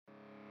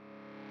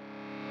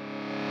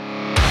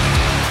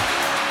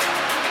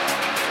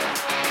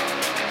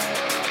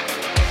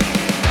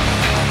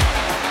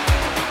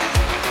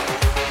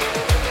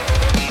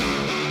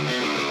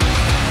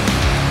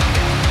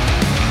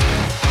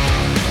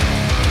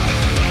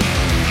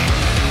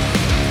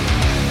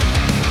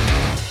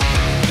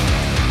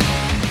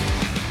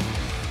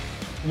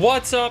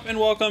What's up, and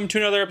welcome to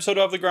another episode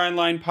of the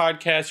Grindline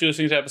Podcast. You're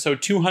listening to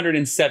episode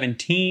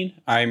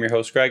 217. I am your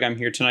host, Greg. I'm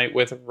here tonight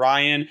with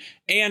Ryan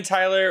and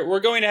Tyler.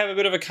 We're going to have a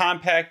bit of a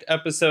compact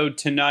episode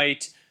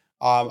tonight.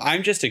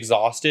 I'm just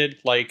exhausted.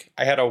 Like,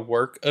 I had a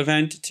work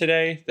event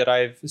today that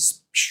I've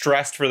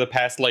stressed for the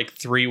past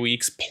 3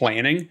 weeks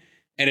planning,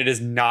 and it has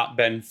not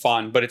been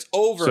fun, but it's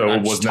over. So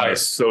it was not a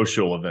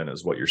social event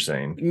is what you're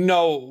saying?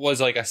 No, it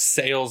was like a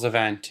sales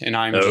event, and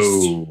I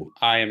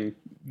am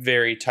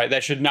very tight.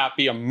 That should not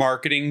be a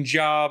marketing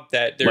job.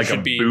 That there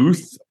should be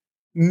booth.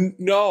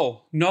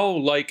 No,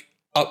 like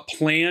a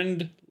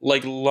planned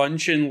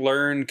lunch and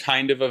learn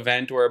kind of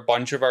event where a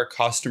bunch of our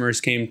customers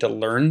came to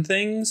learn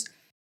things.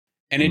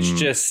 And it's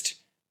just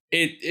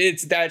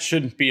it's that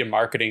shouldn't be a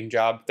marketing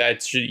job.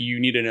 You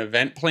need an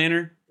event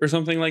planner or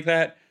something like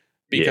that,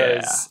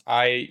 because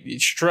I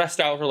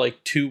stressed out for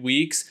 2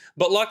 weeks.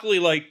 But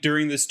luckily,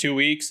 during this 2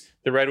 weeks,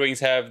 the Red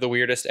Wings have the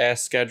weirdest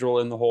ass schedule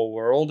in the whole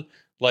world.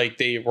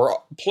 They were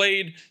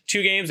played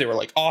 2 games. They were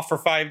off for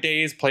 5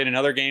 days, played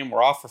another game.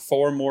 We're off for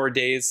 4 more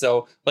days.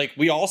 So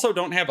we also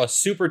don't have a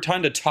super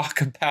ton to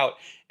talk about.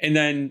 And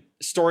then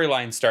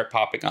storylines start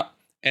popping up.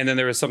 And then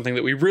there was something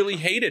that we really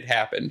hated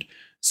happened.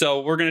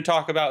 So we're going to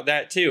talk about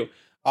that too.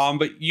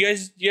 But you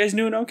guys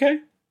doing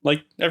okay?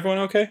 Everyone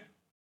okay?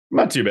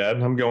 Not too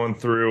bad. I'm going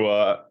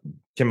through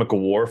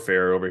chemical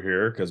warfare over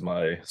here because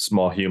my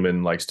small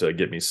human likes to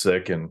get me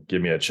sick and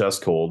give me a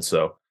chest cold.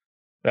 So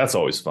that's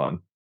always fun.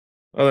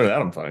 Other than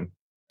that, I'm fine.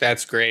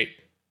 That's great.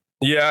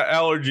 Yeah,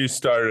 allergies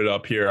started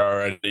up here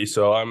already,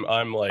 so I'm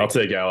I'll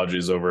take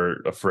allergies over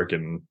a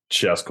freaking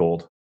chest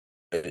cold.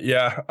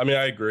 Yeah, I mean,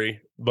 I agree,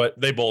 but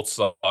they both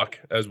suck,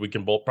 as we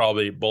can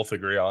probably both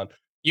agree on.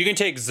 You can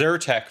take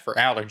Zyrtec for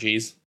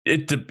allergies.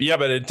 But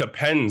it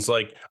depends.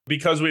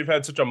 Because we've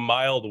had such a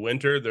mild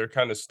winter, they're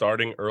kind of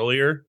starting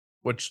earlier,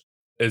 which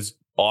is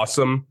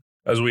awesome,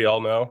 as we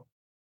all know.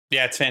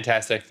 Yeah, it's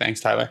fantastic.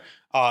 Thanks, Tyler.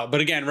 But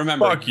again,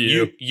 remember, fuck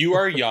you. You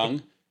are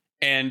young.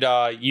 And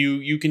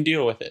you can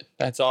deal with it.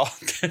 That's all.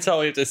 That's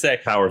all we have to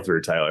say. Power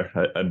through, Tyler.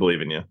 I believe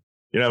in you.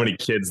 You don't have any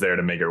kids there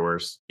to make it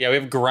worse. Yeah, we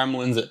have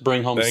gremlins that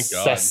bring home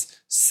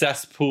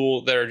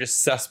cesspool that are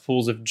just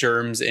cesspools of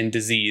germs and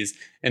disease,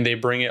 and they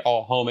bring it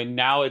all home. And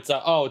now it's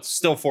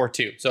still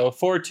 4-2. So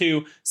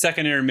 4-2,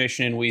 second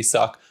intermission, and we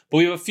suck. But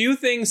we have a few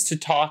things to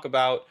talk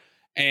about,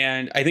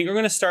 and I think we're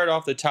going to start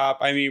off the top.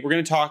 I mean, we're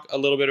going to talk a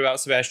little bit about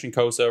Sebastian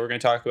Cossa. We're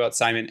going to talk about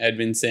Simon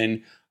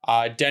Edvinsson.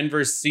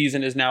 Denver's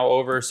season is now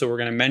over, so we're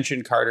going to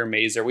mention Carter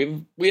Mazur.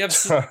 We have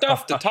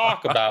stuff to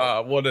talk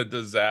about. What a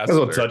disaster.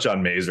 We'll touch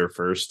on Mazur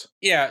first.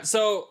 Yeah,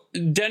 so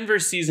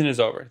Denver's season is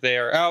over. They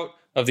are out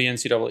of the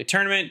NCAA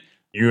tournament.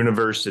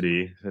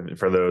 University,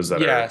 for those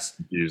that are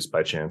confused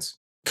by chance.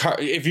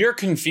 If you're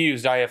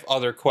confused, I have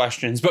other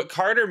questions. But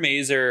Carter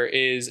Mazur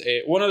is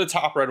one of the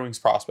top Red Wings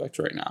prospects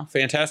right now.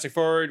 Fantastic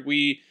forward.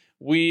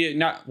 I'm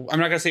not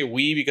going to say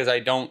we because I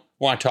don't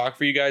want to talk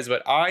for you guys,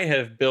 but I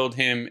have billed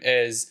him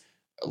as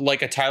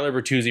like a Tyler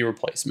Bertuzzi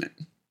replacement.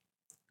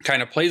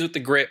 Kind of plays with the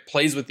grit,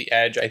 plays with the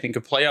edge. I think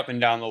could play up and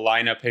down the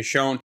lineup. Has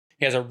shown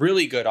he has a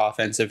really good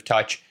offensive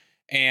touch.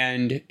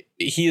 And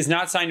he is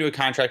not signed to a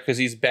contract because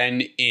he's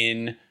been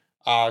in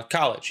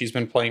college. He's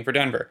been playing for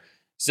Denver.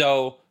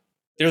 So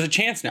there's a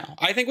chance now.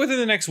 I think within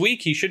the next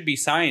week, he should be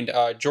signed.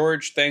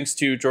 George, thanks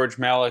to George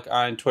Malik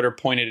on Twitter,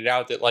 pointed it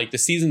out that the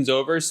season's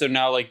over. So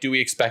now do we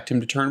expect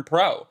him to turn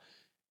pro?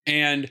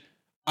 And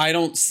I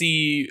don't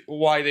see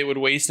why they would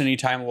waste any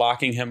time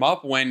locking him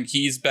up when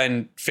he's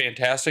been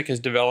fantastic. His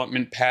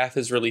development path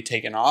has really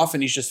taken off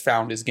and he's just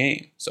found his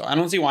game. So I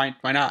don't see why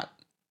not.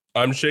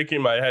 I'm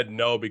shaking my head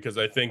no, because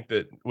I think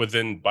that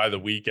by the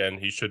weekend,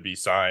 he should be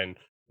signed.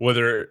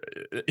 Whether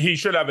he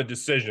should have a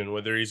decision,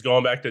 whether he's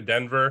going back to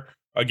Denver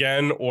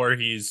again or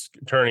he's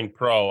turning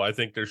pro. I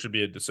think there should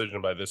be a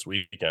decision by this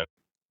weekend.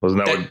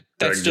 Wasn't that what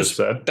Greg just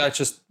said? That's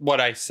just what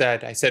I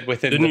said. I said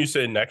within. Didn't you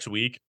say next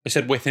week? I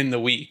said within the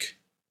week.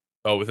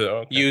 Oh,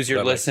 okay. Use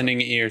your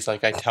listening ears,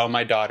 like I tell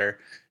my daughter.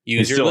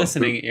 Use your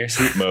listening ears.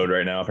 Poop mode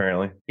right now,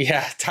 apparently.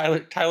 Yeah,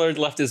 Tyler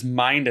left his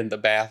mind in the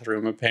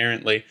bathroom,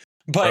 apparently.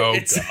 But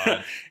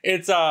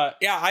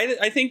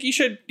I think he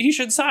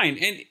should sign,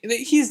 and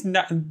he's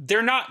not.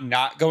 They're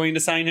not going to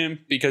sign him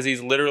because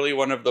he's literally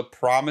one of the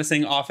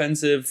promising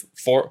offensive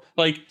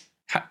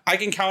I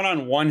can count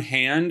on one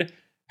hand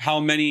how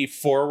many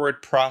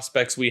forward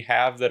prospects we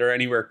have that are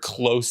anywhere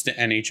close to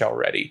NHL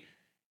ready,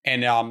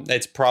 and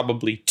it's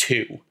probably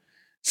 2.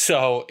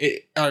 So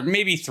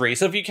maybe 3.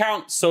 So if you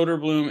count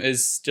Soderblom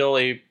as still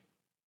a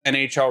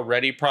NHL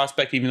ready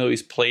prospect, even though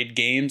he's played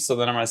games, so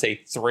then I'm going to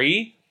say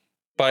 3.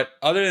 But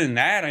other than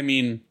that, I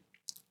mean,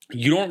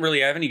 you don't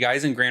really have any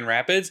guys in Grand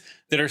Rapids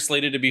that are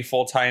slated to be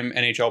full-time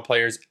NHL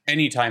players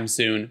anytime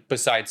soon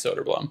besides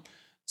Soderblom.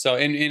 So,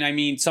 and I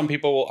mean, some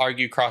people will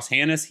argue Cross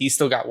Hannes, he's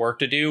still got work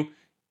to do.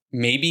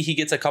 Maybe he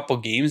gets a couple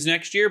games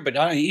next year, but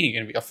he ain't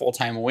going to be a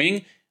full-time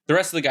wing. The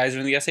rest of the guys are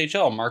in the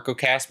SHL. Marco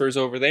Kasper's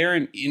over there,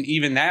 and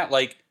even that,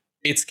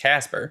 it's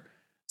Kasper.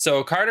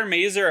 So Carter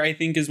Mazur, I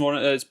think, is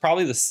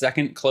probably the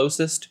second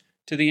closest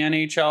to the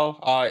NHL,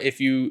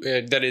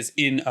 that is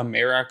in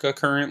America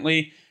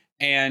currently.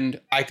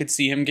 And I could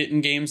see him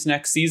getting games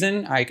next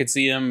season. I could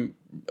see him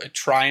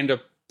trying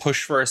to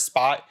push for a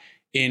spot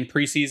in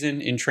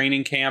preseason, in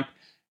training camp.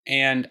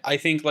 And I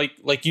think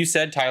like you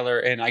said, Tyler,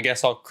 and I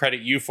guess I'll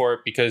credit you for it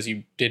because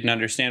you didn't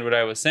understand what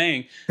I was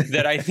saying,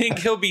 that I think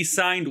he'll be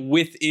signed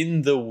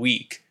within the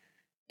week.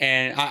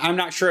 And I'm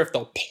not sure if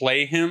they'll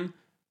play him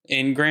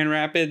in Grand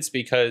Rapids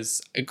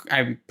because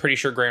I'm pretty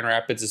sure Grand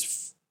Rapids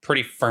is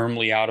pretty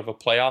firmly out of a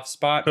playoff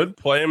spot. Could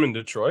play him in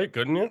Detroit,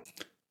 couldn't you?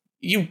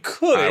 You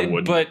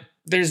could, but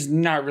there's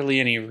not really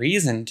any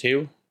reason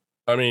to.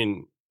 I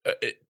mean,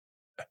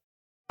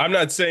 I'm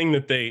not saying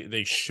that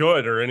they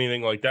should or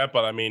anything like that,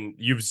 but I mean,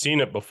 you've seen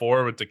it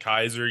before with the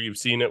Kaiser. You've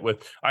seen it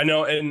with, I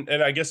know, and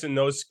I guess in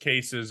those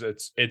cases,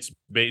 it's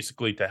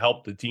basically to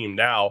help the team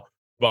now.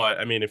 But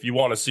I mean, if you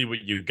want to see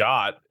what you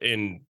got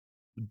in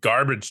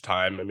garbage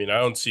time, I mean, I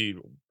don't see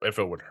if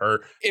it would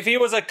hurt. If he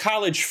was a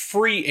college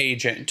free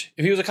agent,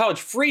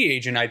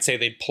 I'd say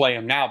they'd play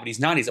him now, but he's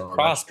not. He's a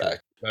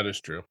prospect. That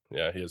is true.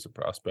 Yeah, he is a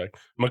prospect.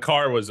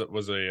 Makar was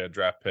a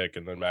draft pick,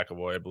 and then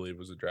McAvoy, I believe,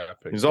 was a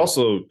draft pick. He's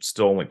also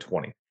still only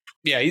 20.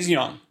 Yeah, he's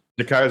young.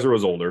 The Kaiser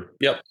was older.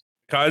 Yep.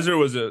 Kaiser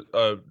was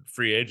a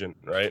free agent,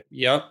 right?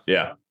 Yep.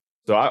 Yeah.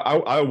 So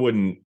I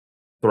wouldn't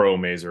throw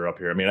Mazur up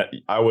here. I mean,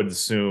 I would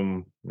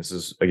assume, this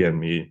is, again,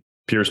 me,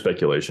 pure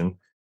speculation,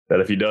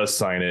 that if he does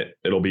sign it,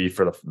 it'll be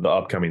for the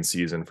upcoming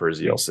season for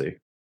his ELC.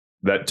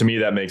 That, to me,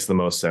 that makes the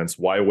most sense.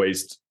 Why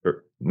waste,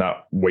 or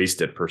not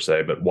waste it per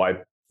se, but why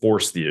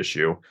force the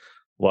issue?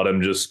 Let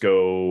him just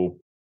go.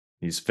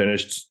 He's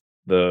finished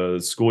the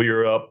school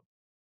year up.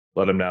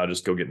 Let him now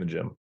just go get in the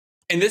gym.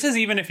 And this is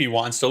even if he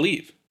wants to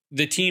leave.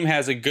 The team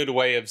has a good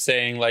way of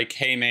saying, like,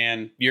 hey,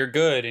 man, you're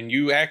good. And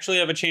you actually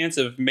have a chance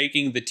of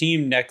making the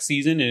team next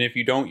season. And if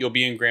you don't, you'll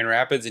be in Grand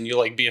Rapids and you'll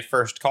like be a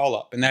first call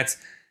up. And that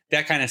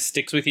kind of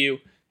sticks with you.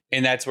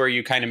 And that's where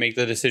you kind of make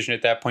the decision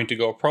at that point to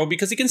go pro,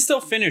 because he can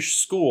still finish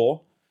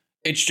school.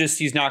 It's just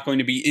he's not going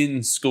to be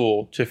in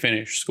school to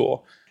finish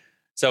school.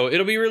 So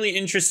it'll be really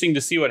interesting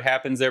to see what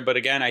happens there. But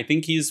again, I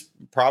think he's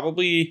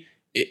probably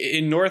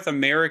in North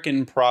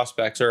American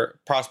prospects or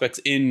prospects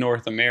in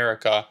North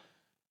America.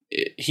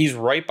 He's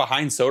right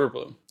behind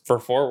Soderblom for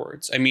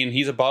forwards. I mean,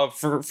 he's above,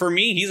 for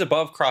me, he's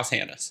above Cross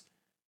Hannes.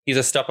 He's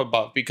a step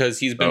above because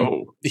he's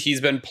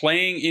been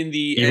playing in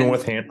the even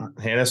with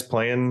Hannes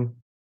playing.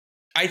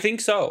 I think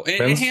so.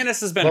 And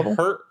Hannes has been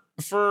hurt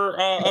for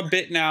a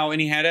bit now,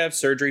 and he had to have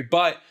surgery.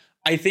 But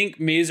I think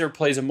Mazur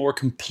plays a more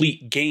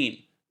complete game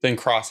than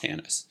Cross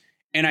Hannes.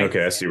 And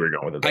I see where you're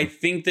going with it. I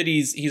think that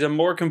he's a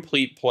more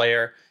complete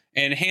player.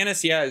 And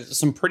Hannes, has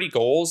some pretty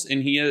goals,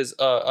 and he has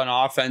an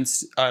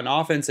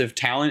offensive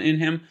talent in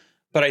him.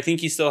 But I think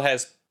he still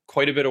has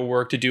quite a bit of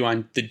work to do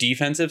on the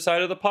defensive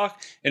side of the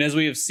puck. And as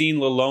we have seen,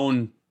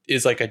 Lalonde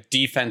is like a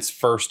defense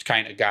first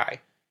kind of guy.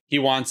 He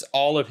wants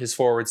all of his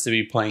forwards to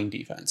be playing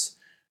defense.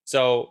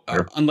 So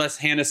unless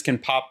Hannes can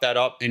pop that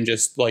up and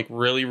just like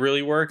really,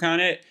 really work on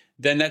it,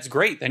 then that's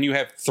great. Then you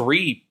have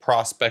 3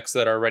 prospects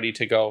that are ready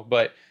to go.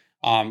 But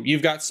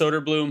you've got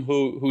Soderblom,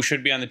 who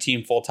should be on the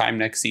team full time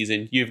next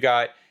season. You've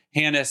got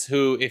Hannes,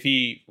 who, if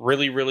he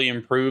really, really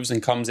improves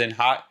and comes in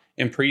hot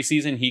in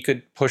preseason, he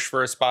could push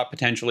for a spot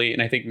potentially.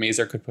 And I think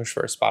Mazur could push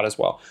for a spot as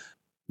well.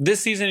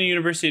 This season at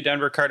University of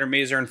Denver, Carter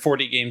Mazur, in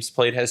 40 games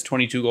played, has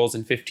 22 goals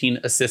and 15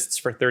 assists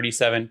for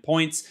 37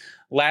 points.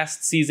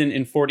 Last season,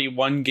 in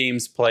 41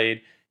 games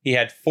played, he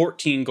had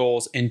 14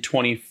 goals and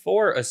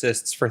 24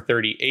 assists for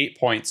 38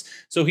 points.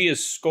 So he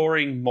is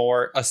scoring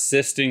more,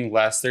 assisting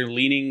less. They're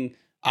leaning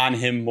on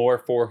him more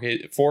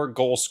for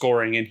goal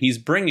scoring, and he's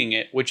bringing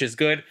it, which is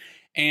good.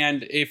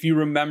 And if you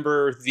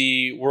remember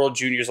the World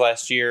Juniors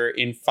last year,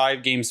 in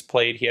 5 games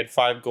played, he had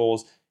 5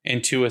 goals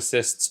and 2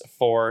 assists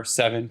for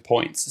 7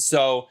 points.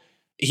 So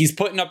he's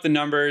putting up the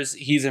numbers.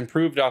 He's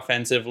improved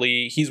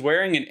offensively. He's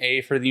wearing an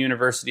A for the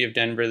University of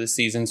Denver this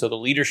season, so the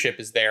leadership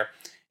is there.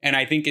 And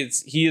I think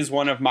he is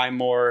one of my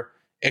more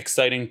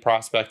exciting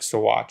prospects to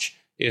watch,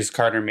 is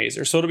Carter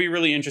Mazur. So it'll be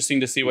really interesting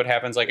to see what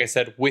happens, like I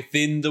said,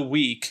 within the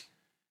week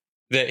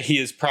that he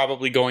is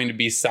probably going to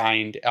be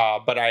signed.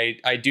 But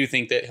I do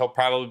think that he'll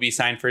probably be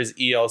signed for his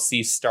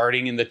ELC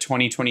starting in the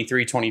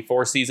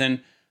 2023-24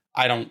 season.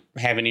 I don't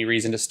have any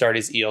reason to start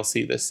his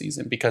ELC this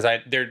season because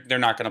they're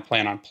not going to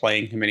plan on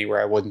playing him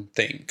anywhere, I wouldn't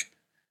think.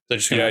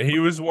 He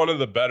was one of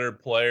the better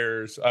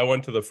players. I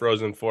went to the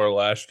Frozen Four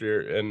last year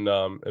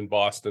in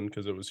Boston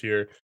because it was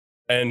here,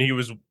 and he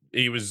was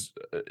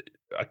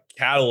a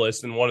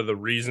catalyst and one of the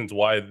reasons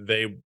why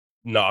they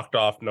knocked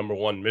off number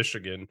 1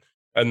 Michigan.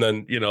 And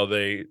then,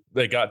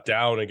 they got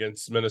down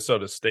against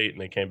Minnesota State and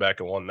they came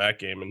back and won that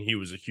game. And he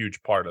was a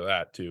huge part of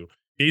that, too.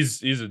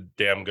 He's a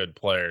damn good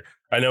player.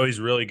 I know he's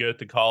really good at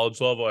the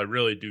college level. I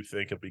really do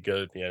think he'll be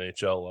good at the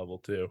NHL level,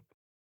 too.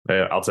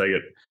 Yeah, I'll take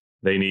it.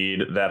 They need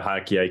that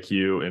hockey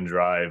IQ and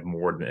drive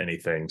more than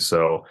anything.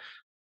 So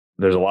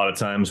there's a lot of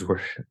times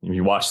where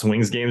you watch the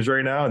Wings games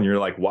right now and you're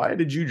like, why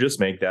did you just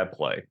make that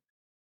play?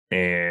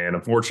 And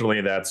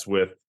unfortunately, that's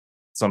with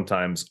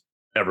sometimes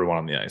everyone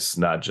on the ice,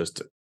 not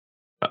just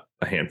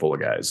a handful of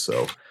guys.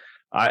 So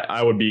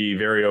I would be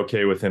very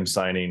okay with him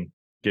signing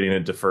getting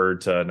it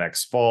deferred to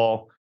next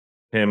fall,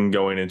 him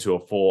going into a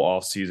full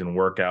off-season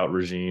workout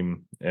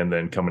regime, and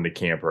then coming to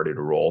camp ready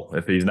to roll.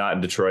 If he's not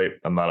in Detroit,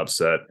 I'm not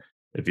upset.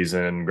 If he's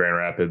in Grand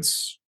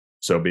Rapids,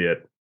 so be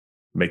it.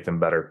 Make them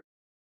better.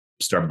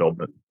 Start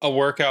building it. A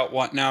workout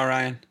what now,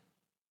 Ryan?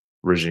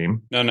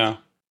 Regime. No.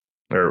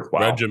 Or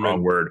wow, Regimen.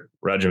 wrong word.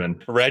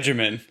 Regimen.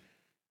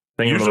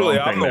 Usually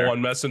I'm the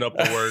one messing up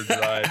the words,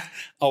 right?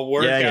 A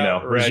workout.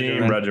 Yeah,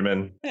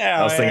 regimen. Yeah,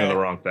 I was thinking of the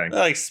wrong thing.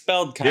 Like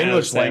spelled kind the of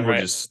English the same, language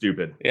right? is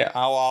stupid. Yeah,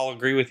 I'll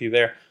agree with you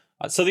there.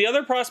 So the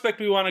other prospect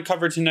we want to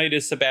cover tonight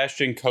is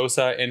Sebastian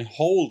Cossa, and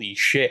holy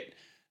shit,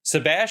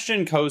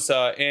 Sebastian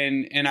Cossa,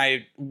 and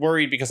I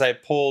worried because I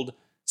pulled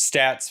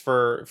stats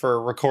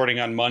for recording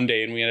on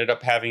Monday, and we ended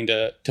up having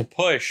to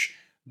push,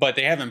 but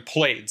they haven't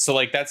played. So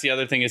like that's the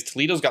other thing is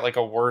Toledo's got like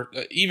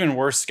even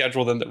worse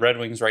schedule than the Red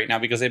Wings right now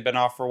because they've been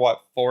off for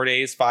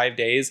 5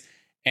 days,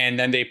 and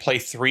then they play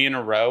 3 in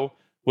a row,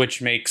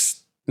 which makes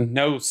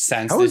no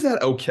sense. How is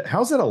that okay?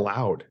 How's that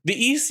allowed? The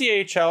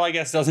ECHL, I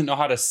guess, doesn't know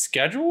how to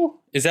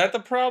schedule. Is that the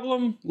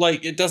problem?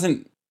 Like it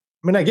doesn't.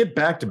 I mean, I get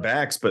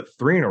back-to-backs, but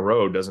 3 in a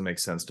row doesn't make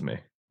sense to me.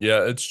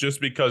 Yeah, it's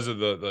just because of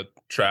the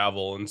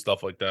travel and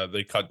stuff like that.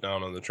 They cut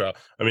down on the travel.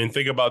 I mean,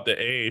 think about the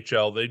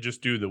AHL. They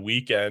just do the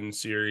weekend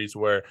series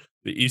where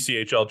the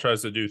ECHL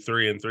tries to do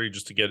 3 and 3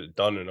 just to get it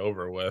done and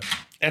over with.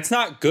 That's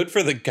not good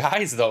for the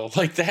guys, though.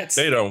 Like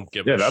they don't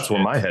give. Yeah, a that's shit.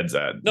 where my head's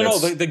at. No,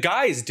 the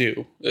guys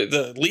do.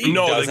 The league.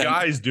 No, doesn't. the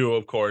guys do,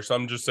 of course.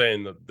 I'm just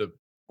saying the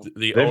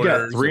They've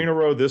owners got 3 in a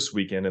row this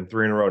weekend and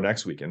 3 in a row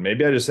next weekend.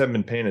 Maybe I just haven't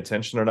been paying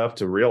attention enough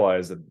to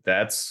realize that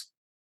that's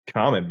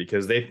common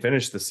because they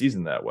finished the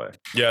season that way.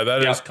 Yeah,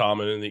 that is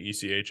common in the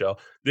ECHL.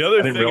 The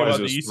other thing about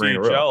the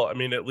ECHL, I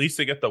mean, at least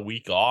they get the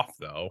week off,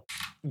 though.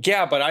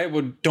 Yeah, but I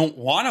don't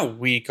want a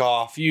week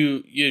off.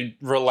 You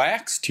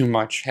relax too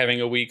much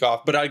having a week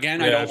off. But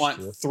again, I don't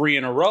want 3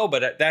 in a row.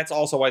 But that's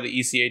also why the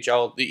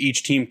ECHL,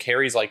 each team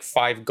carries like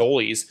 5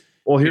 goalies.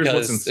 Well, here's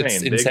what's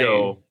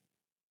insane.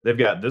 They've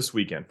got this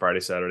weekend, Friday,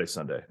 Saturday,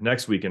 Sunday.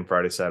 Next weekend,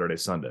 Friday, Saturday,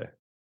 Sunday.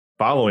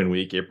 Following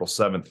week, April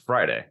 7th,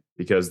 Friday,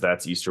 because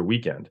that's Easter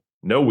weekend.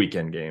 No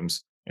weekend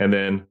games, and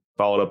then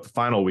followed up the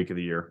final week of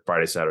the year,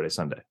 Friday, Saturday,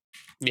 Sunday.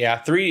 Yeah,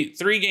 three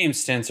game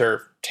stints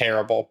are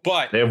terrible,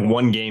 but they have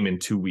 1 game in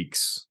 2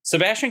 weeks.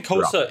 Sebastian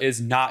Cossa is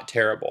not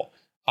terrible.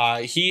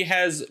 He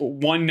has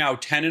won now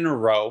 10 in a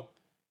row,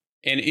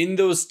 and in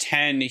those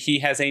 10, he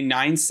has a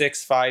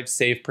 .965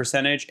 save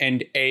percentage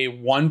and a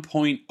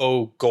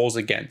 1.0 goals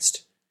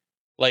against.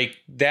 Like,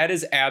 that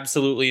is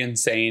absolutely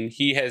insane.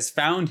 He has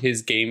found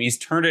his game. He's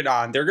turned it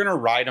on. They're going to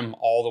ride him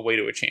all the way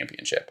to a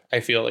championship. I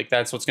feel like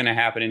that's what's going to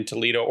happen in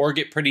Toledo or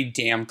get pretty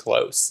damn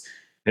close.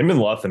 Him and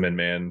Lutherman,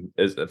 man,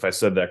 if I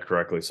said that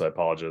correctly, so I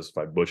apologize if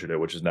I butchered it,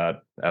 which is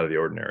not out of the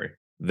ordinary.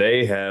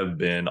 They have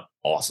been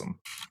awesome.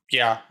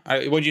 Yeah.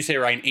 What'd you say,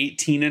 Ryan?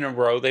 18 in a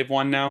row they've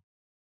won now?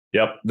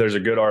 Yep. There's a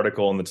good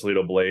article in the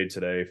Toledo Blade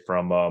today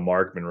from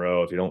Mark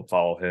Monroe. If you don't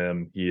follow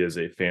him, he is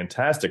a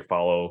fantastic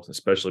follow,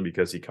 especially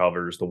because he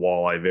covers the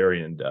walleye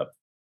very in depth.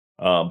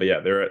 But yeah,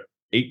 they're at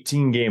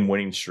 18-game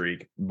winning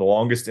streak, the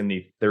longest in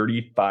the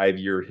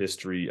 35-year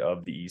history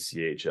of the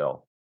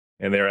ECHL.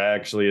 And there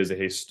actually is a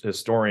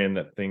historian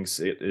that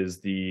thinks it is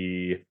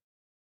the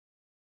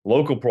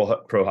local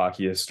pro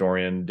hockey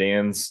historian,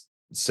 Dan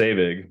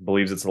Savig,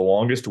 believes it's the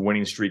longest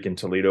winning streak in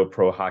Toledo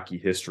pro hockey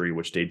history,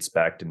 which dates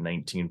back to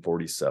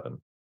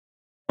 1947.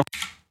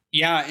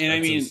 Yeah, and that's, I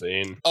mean,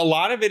 insane. A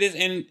lot of it is,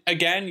 and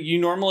again,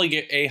 you normally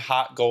get a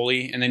hot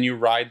goalie, and then you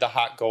ride the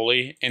hot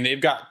goalie, and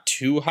they've got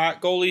 2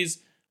 hot goalies,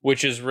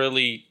 which is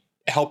really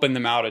helping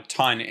them out a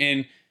ton.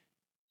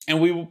 And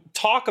we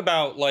talk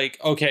about, like,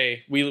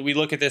 okay, we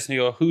look at this and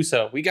you go,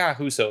 Husso, we got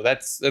Husso.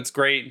 That's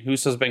great.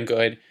 Husso's been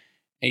good.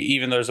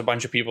 Even there's a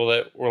bunch of people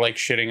that were like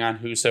shitting on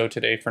Husso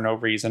today for no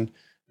reason.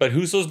 But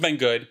Husso's been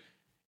good.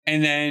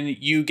 And then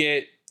you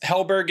get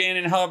Hellberg in,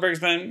 and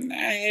Hellberg's been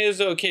it was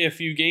okay a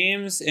few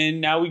games.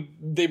 And now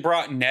they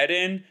brought Ned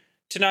in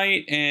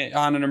tonight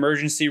on an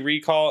emergency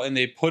recall, and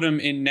they put him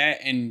in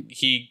net, and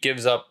he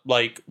gives up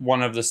like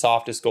one of the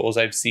softest goals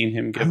I've seen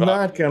him give up. I'm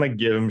not going to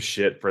give him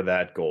shit for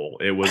that goal.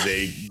 It was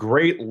a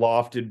great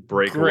lofted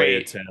breakaway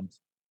attempt.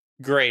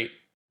 Great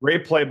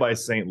play by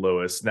St.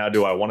 Louis. Now,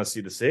 do I want to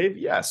see the save?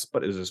 Yes,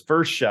 but it was his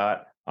first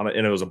shot, and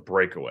it was a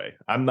breakaway.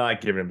 I'm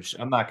not giving him.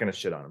 I'm not going to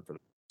shit on him for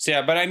that. So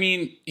yeah, but I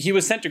mean, he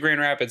was sent to Grand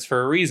Rapids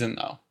for a reason,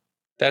 though.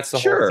 That's the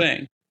whole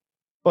thing.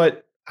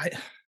 But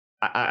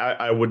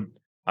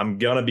I'm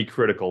gonna be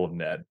critical of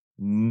Ned,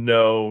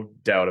 no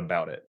doubt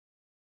about it,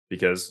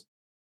 because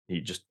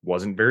he just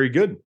wasn't very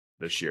good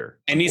this year,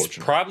 and he's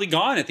probably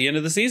gone at the end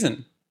of the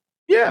season.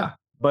 Yeah,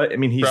 but I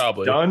mean, he's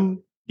done.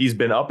 He's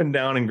been up and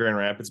down in Grand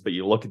Rapids, but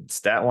you look at the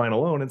stat line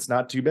alone, it's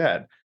not too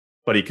bad.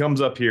 But he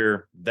comes up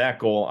here, that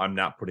goal, I'm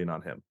not putting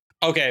on him.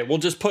 Okay, we'll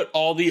just put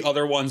all the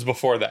other ones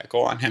before that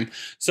goal on him.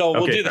 So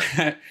we'll do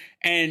that.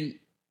 And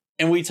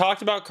we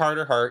talked about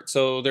Carter Hart,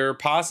 so there are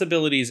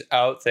possibilities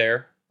out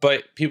there,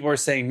 but people are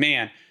saying,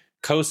 man,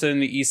 Cossa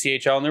in the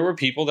ECHL, and there were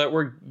people that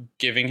were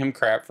giving him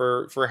crap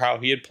for how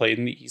he had played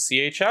in the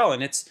ECHL,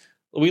 and it's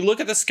we look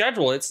at the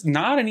schedule. It's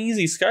not an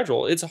easy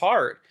schedule. It's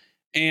hard.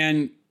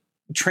 And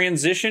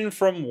transition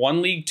from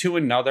one league to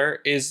another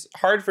is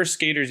hard for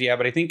skaters, yeah,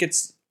 but I think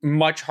it's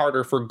much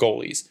harder for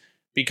goalies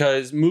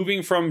because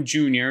moving from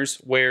juniors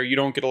where you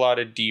don't get a lot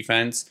of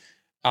defense,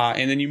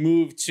 and then you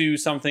move to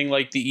something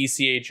like the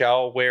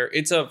ECHL where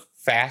it's a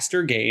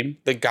faster game.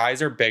 The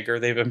guys are bigger.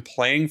 They've been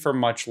playing for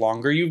much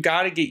longer. You've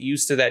got to get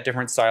used to that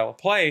different style of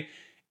play.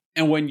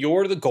 And when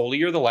you're the goalie,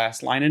 you're the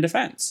last line in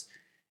defense.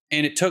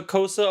 And it took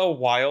Cossa a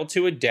while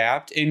to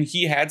adapt. And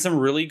he had some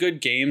really good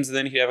games. And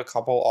then he'd have a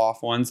couple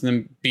off ones and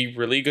then be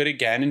really good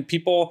again. And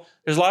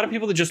there's a lot of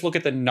people that just look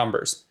at the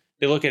numbers.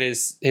 They look at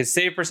his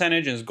save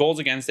percentage and his goals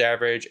against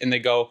average. And they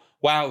go,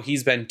 wow,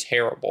 he's been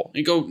terrible.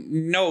 You go,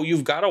 no,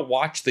 you've got to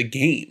watch the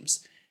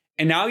games.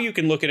 And now you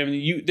can look at him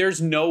and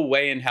there's no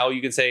way in hell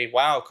you can say,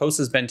 wow,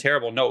 Kossa's been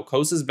terrible. No,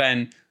 Kossa's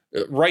been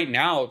right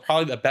now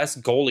probably the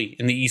best goalie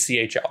in the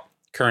ECHL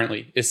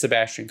currently is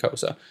Sebastian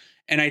Cossa.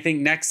 And I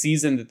think next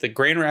season that the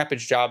Grand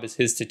Rapids job is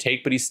his to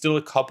take, but he's still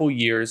a couple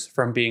years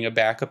from being a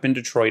backup in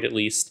Detroit at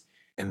least.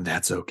 And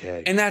that's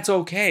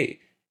okay.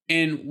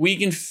 And we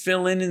can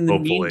fill in the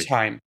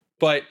meantime.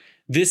 But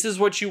this is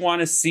what you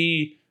want to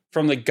see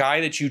from the guy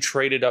that you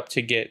traded up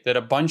to get, that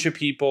a bunch of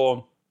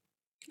people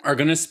are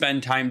going to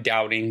spend time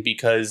doubting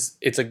because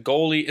it's a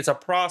goalie, it's a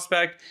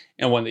prospect,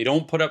 and when they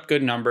don't put up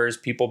good numbers,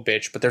 people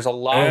bitch. But there's a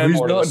lot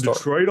more to the story. He's not in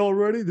Detroit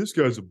already? This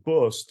guy's a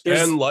bust.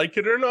 And like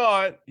it or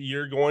not,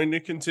 you're going to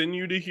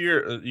continue to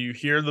you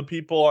hear the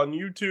people on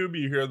YouTube,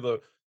 you hear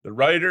the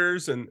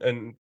writers,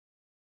 and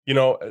you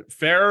know,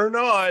 fair or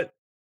not,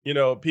 you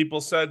know, people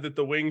said that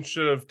the Wings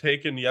should have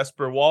taken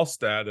Jesper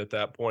Wallstad at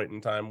that point in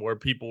time, where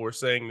people were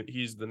saying that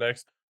he's the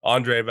next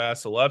Andrei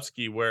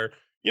Vasilevsky, where,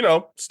 you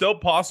know, still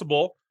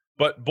possible.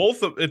 But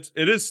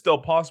it is still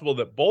possible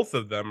that both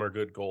of them are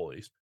good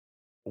goalies.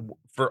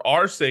 For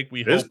our sake,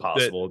 we hope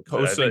that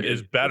Cossa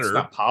is better. It's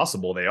not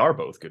possible. They are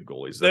both good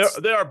goalies.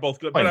 They are both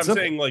good. But I'm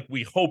saying, like,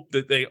 we hope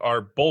that they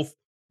are both,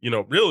 you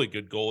know, really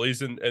good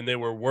goalies and they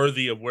were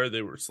worthy of where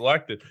they were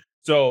selected.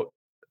 So,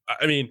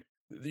 I mean,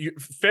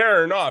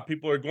 fair or not,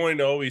 people are going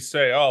to always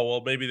say, oh,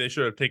 well, maybe they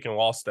should have taken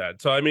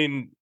Wallstad. So, I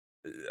mean,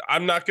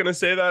 I'm not going to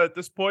say that at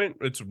this point.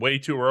 It's way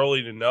too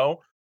early to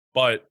know.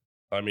 But,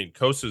 I mean,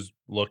 Kossa's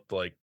looked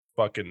like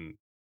fucking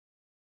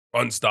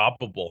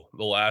unstoppable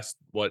the last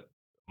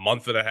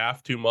month and a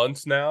half, 2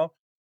 months now.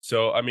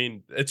 So I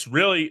mean, it's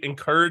really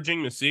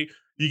encouraging to see.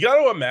 You got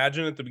to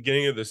imagine at the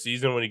beginning of the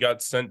season when he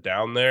got sent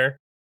down there,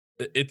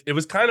 it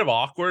was kind of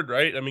awkward,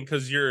 right? I mean,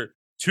 because you're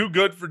too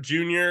good for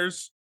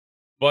juniors,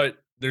 but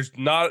there's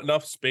not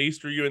enough space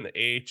for you in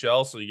the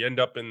AHL, so you end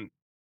up in,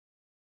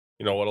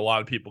 you know, what a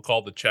lot of people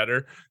call the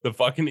cheddar, the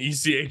fucking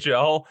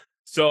ECHL.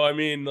 So I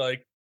mean,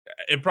 like,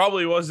 it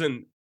probably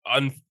wasn't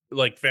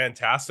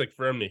fantastic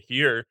for him to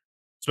hear,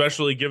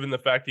 especially given the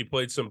fact he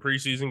played some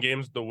preseason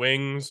games with the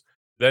Wings.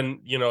 Then,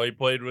 you know, he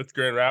played with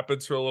Grand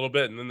Rapids for a little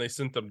bit, and then they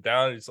sent him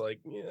down. He's like,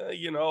 yeah,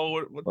 you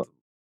know, what?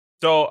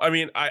 So, I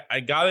mean,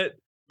 I got it.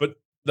 But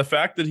the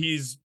fact that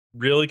he's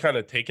really kind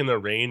of taken the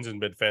reins and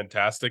been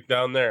fantastic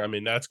down there, I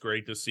mean, that's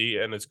great to see.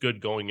 And it's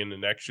good going into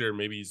next year.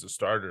 Maybe he's a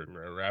starter in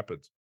Grand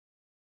Rapids.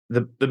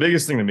 The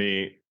biggest thing to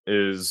me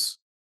is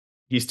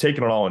he's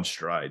taken it all in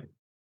stride.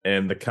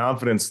 And the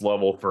confidence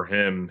level for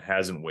him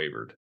hasn't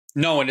wavered.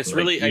 No, and it's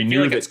really, I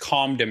feel like it's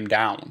calmed him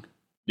down.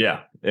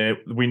 Yeah.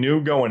 We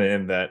knew going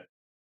in that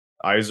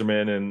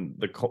Yzerman and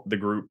the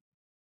group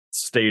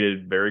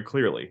stated very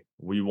clearly,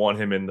 we want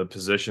him in the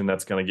position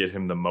that's going to get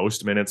him the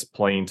most minutes,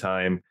 playing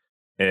time,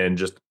 and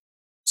just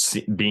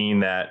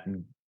being that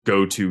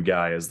go-to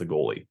guy as the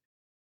goalie.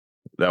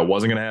 That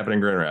wasn't going to happen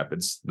in Grand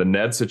Rapids. The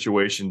Ned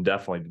situation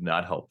definitely did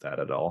not help that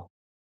at all.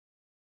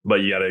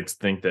 But you got to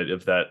think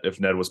that if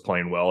Ned was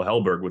playing well,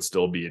 Hellberg would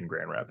still be in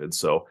Grand Rapids.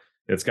 So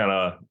it's kind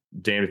of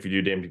damned if you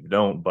do, damned if you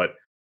don't. But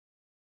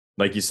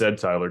like you said,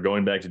 Tyler,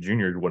 going back to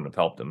junior wouldn't have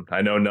helped him.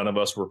 I know none of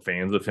us were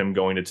fans of him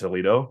going to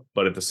Toledo,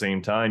 but at the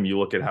same time, you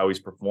look at how he's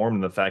performed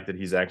and the fact that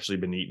he's actually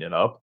been eating it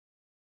up.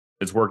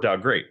 It's worked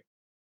out great.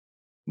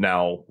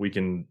 Now we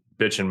can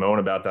bitch and moan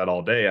about that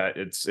all day.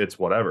 It's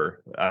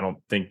whatever. I don't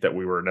think that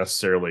we were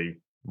necessarily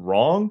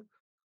wrong,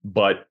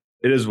 but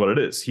it is what it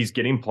is. He's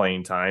getting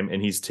playing time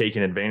and he's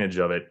taking advantage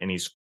of it and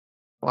he's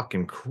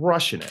fucking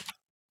crushing it.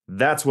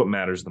 That's what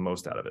matters the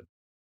most out of it.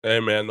 Hey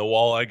man, the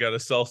Walleye got to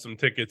sell some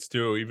tickets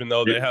too, even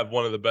though they have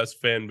one of the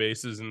best fan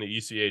bases in the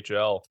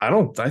ECHL.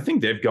 I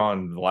think they've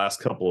gone the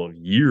last couple of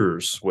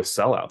years with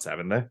sellouts,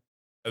 haven't they?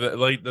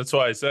 Like, that's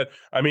why I said,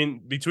 I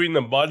mean, between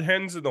the Mud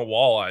Hens and the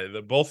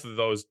Walleye, both of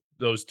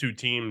those two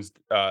teams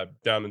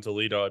down in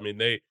Toledo, I mean,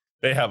 they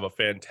have a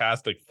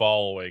fantastic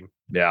following.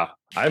 Yeah,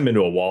 I've been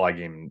to a Walleye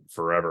game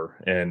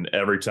forever, and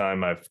every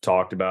time I've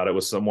talked about it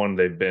with someone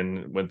they've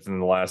been within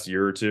the last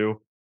year or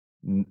two,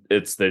 they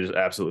just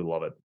absolutely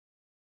love it.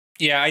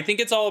 Yeah, I think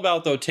it's all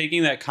about, though,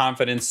 taking that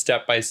confidence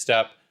step by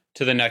step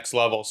to the next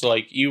level. So,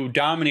 like, you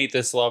dominate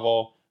this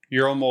level,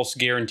 you're almost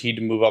guaranteed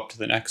to move up to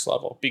the next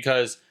level.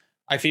 Because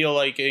I feel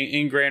like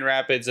in Grand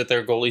Rapids, that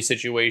their goalie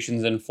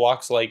situation's in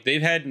flux. Like,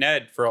 they've had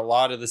Ned for a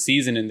lot of the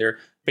season, and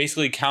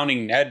basically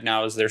counting Ned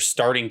now as their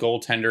starting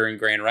goaltender in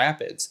Grand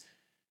Rapids.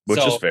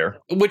 Which is fair.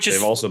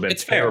 They've also been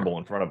terrible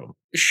in front of him.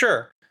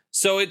 Sure.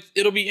 So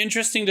it'll be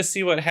interesting to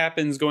see what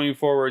happens going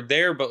forward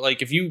there. But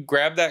like, if you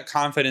grab that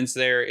confidence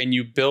there and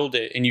you build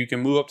it and you can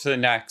move up to the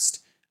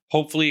next,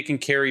 hopefully it can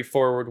carry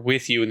forward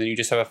with you. And then you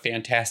just have a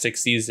fantastic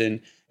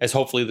season as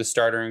hopefully the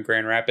starter in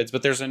Grand Rapids.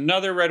 But there's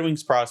another Red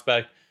Wings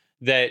prospect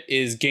that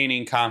is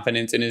gaining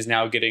confidence and is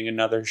now getting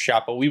another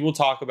shot. But we will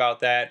talk about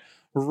that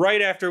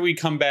right after we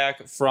come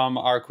back from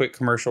our quick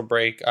commercial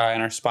break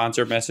and our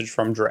sponsor message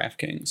from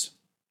DraftKings.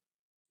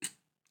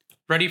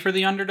 Ready for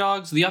the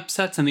underdogs, the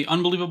upsets, and the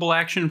unbelievable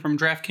action from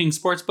DraftKings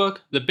Sportsbook?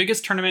 The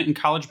biggest tournament in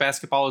college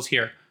basketball is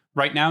here.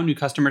 Right now, new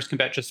customers can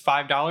bet just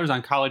 $5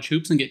 on college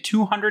hoops and get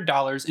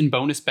 $200 in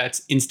bonus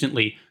bets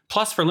instantly.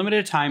 Plus, for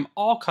limited time,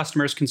 all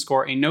customers can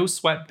score a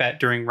no-sweat bet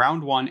during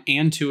round 1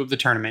 and 2 of the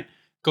tournament.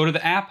 Go to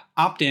the app,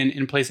 opt in,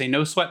 and place a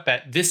no-sweat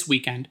bet this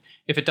weekend.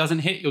 If it doesn't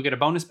hit, you'll get a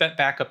bonus bet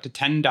back up to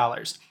 $10.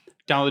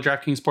 Download the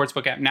DraftKings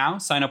Sportsbook app now,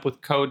 sign up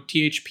with code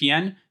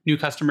THPN. New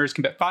customers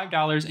can bet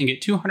 $5 and get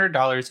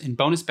 $200 in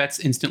bonus bets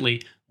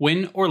instantly,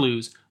 win or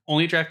lose.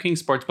 Only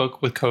DraftKings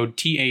Sportsbook with code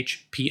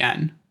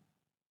THPN.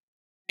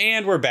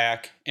 And we're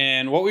back.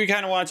 And what we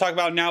kind of want to talk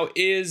about now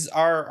is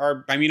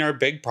our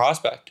big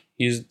prospect.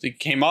 He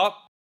came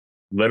up.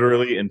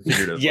 Literally and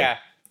figuratively. Yeah.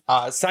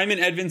 Simon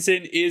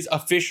Edvinsson is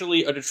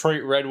officially a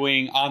Detroit Red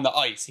Wing on the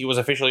ice. He was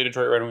officially a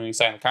Detroit Red Wing when he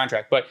signed the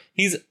contract, but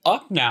he's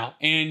up now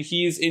and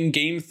he's in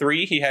game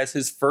 3. He has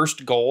his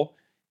first goal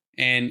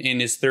and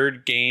in his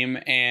third game,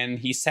 and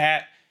he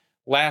sat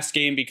last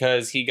game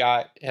because he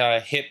got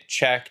hip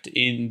checked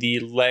in the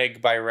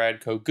leg by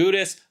Radko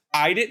Gudas.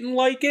 I didn't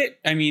like it.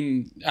 I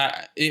mean,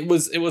 it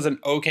was an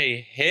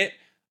okay hit.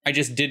 I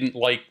just didn't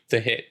like the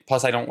hit.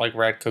 Plus, I don't like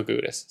Radko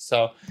Gudas.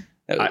 So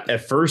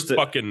at first,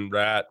 fucking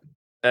rat.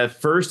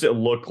 At first, it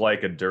looked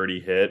like a dirty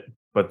hit,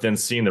 but then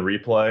seeing the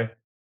replay,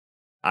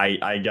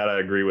 I gotta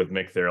agree with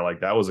Mick there.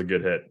 Like, that was a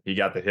good hit. He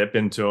got the hip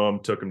into him,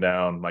 took him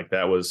down. Like,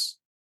 that was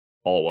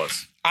all it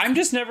was. I'm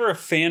just never a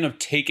fan of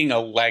taking a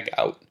leg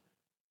out.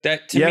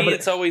 That to me,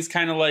 it's always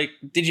kind of like,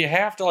 did you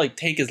have to like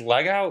take his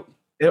leg out?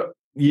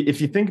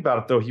 If you think about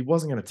it, though, he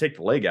wasn't going to take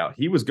the leg out.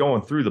 He was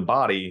going through the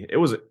body. It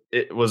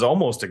was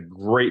almost a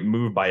great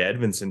move by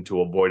Edvinsson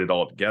to avoid it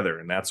altogether,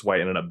 and that's why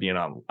it ended up being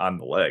on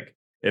the leg.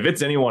 If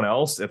it's anyone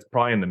else, it's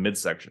probably in the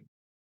midsection.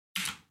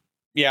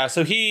 Yeah,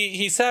 so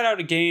he sat out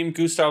a game.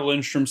 Gustav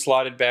Lindstrom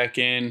slotted back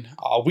in.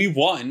 We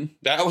won.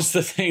 That was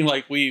the thing.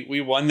 Like,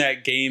 we won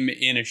that game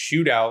in a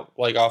shootout,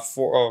 like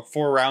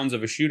four rounds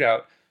of a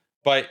shootout.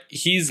 But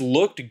he's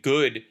looked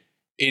good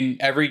in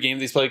every game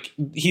he's played.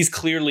 Like, he's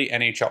clearly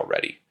NHL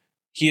ready.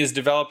 He has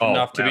developed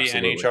enough to be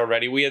NHL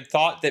ready. We had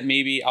thought that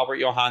maybe Albert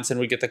Johansson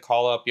would get the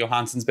call up.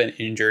 Johansson's been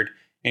injured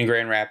in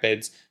Grand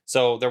Rapids,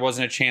 so there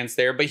wasn't a chance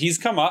there. But he's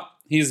come up.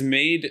 He's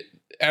made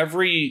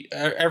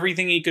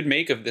everything he could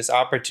make of this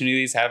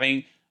opportunity he's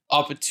having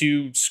up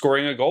to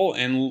scoring a goal.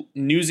 And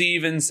Newsy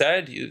even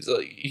said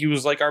he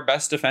was like our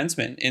best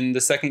defenseman. In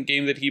the second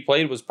game that he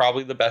played was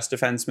probably the best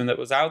defenseman that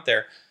was out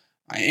there.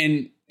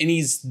 And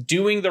he's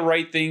doing the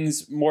right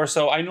things more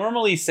so. I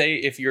normally say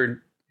if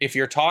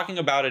you're talking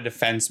about a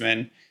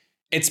defenseman,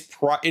 it's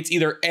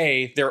either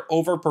A, they're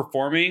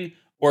overperforming,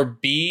 or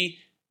B,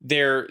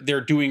 they're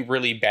doing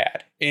really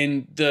bad.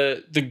 And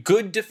the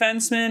good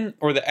defenseman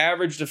or the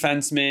average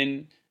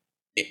defenseman,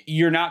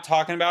 you're not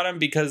talking about them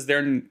because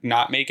they're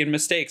not making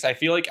mistakes. I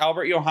feel like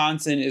Albert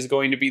Johansson is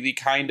going to be the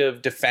kind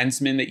of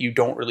defenseman that you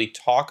don't really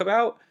talk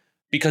about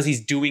because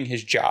he's doing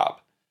his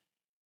job.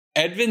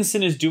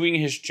 Edvinsson is doing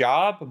his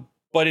job,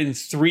 but in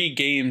 3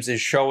 games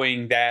is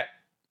showing that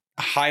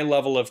high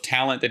level of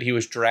talent that he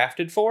was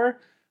drafted for,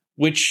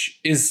 which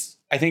is,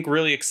 I think,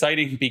 really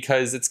exciting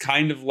because it's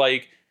kind of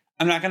like,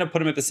 I'm not going to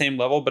put him at the same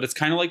level, but it's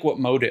kind of like what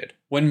Mo did.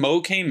 When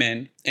Mo came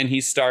in and he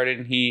started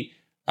and he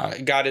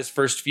got his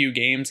first few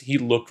games, he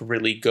looked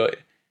really good.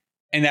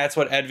 And that's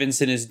what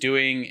Edvinsson is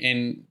doing.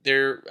 And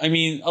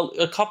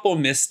a couple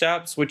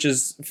missteps, which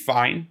is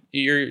fine.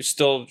 You're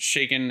still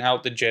shaking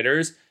out the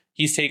jitters.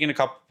 He's taken a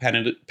couple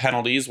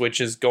penalties, which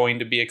is going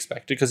to be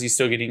expected because he's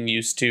still getting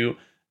used to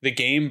the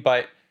game.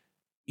 But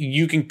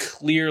you can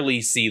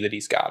clearly see that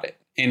he's got it.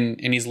 And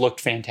he's looked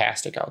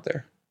fantastic out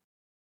there.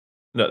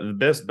 No, the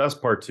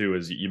best part, too,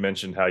 is you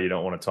mentioned how you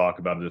don't want to talk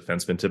about a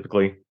defenseman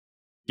typically.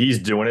 He's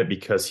doing it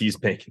because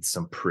he's making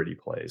some pretty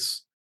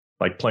plays.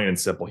 Like, plain and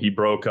simple. He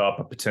broke up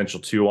a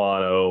potential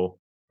 2-on-0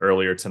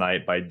 earlier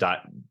tonight by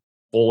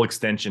full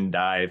extension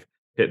dive,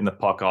 hitting the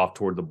puck off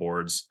toward the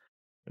boards.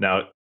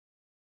 Now,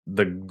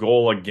 the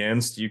goal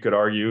against, you could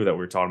argue, that we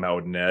were talking about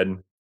with Ned,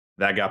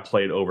 that got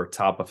played over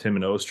top of him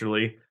and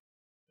Osterley.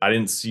 I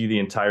didn't see the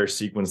entire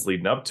sequence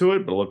leading up to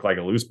it, but it looked like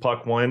a loose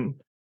puck went.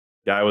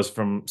 Guy was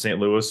from St.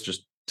 Louis,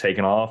 just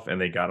taking off, and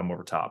they got him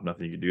over top.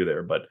 Nothing you could do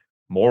there. But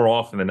more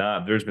often than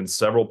not, there's been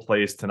several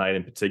plays tonight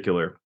in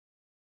particular.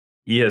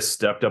 He has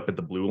stepped up at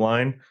the blue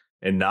line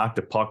and knocked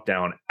the puck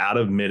down out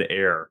of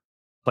midair,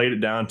 played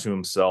it down to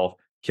himself,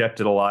 kept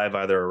it alive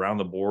either around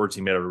the boards.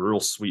 He made a real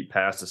sweet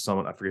pass to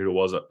someone, I forget who it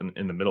was,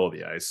 in the middle of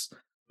the ice.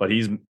 But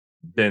he's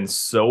been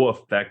so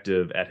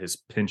effective at his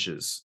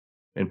pinches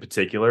in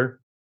particular.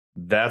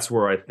 That's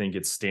where I think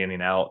it's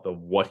standing out of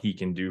what he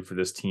can do for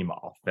this team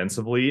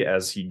offensively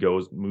as he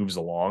moves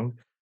along,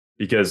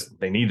 because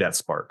they need that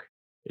spark.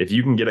 If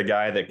you can get a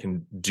guy that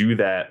can do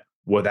that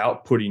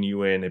without putting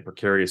you in a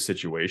precarious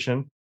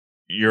situation,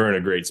 you're in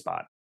a great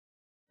spot.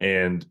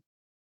 And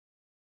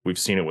we've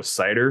seen it with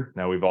Sider.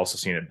 Now we've also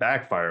seen it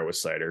backfire with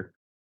Sider.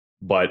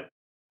 But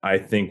I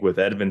think with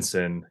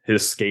Edvinsson,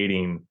 his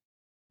skating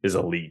is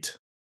elite.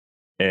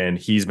 And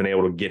he's been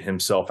able to get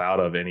himself out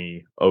of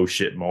any oh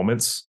shit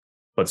moments.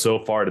 But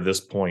so far to this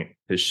point,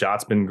 his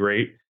shot's been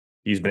great.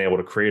 He's been able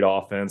to create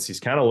offense. He's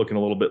kind of looking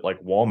a little bit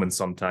like Wallman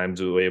sometimes.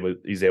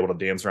 He's able to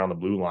dance around the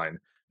blue line.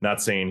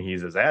 Not saying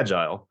he's as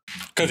agile.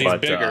 Because he's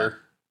bigger.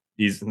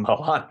 He's a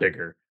lot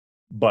bigger.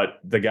 But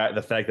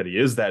the fact that he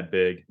is that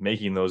big,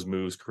 making those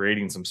moves,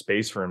 creating some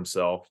space for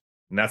himself,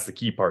 and that's the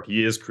key part.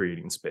 He is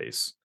creating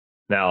space.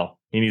 Now,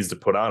 he needs to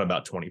put on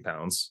about 20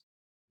 pounds,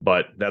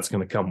 but that's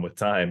going to come with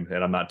time,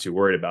 and I'm not too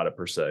worried about it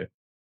per se.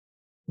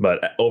 But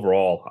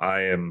overall,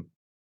 I am,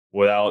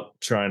 without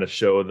trying to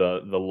show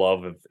the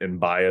love and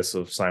bias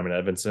of Simon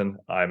Edvinsson,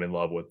 I'm in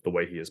love with the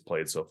way he has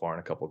played so far in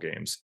a couple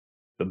games.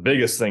 The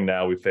biggest thing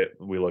now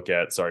we look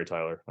at, sorry,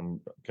 Tyler,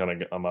 I'm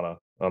on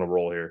a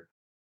roll here.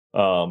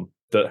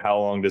 How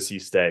long does he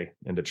stay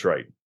in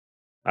Detroit?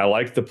 I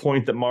like the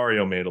point that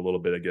Mario made a little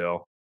bit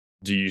ago.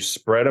 Do you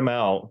spread him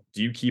out?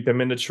 Do you keep him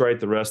in Detroit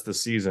the rest of the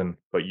season,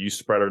 but you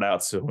spread it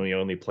out so he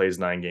only plays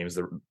 9 games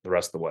the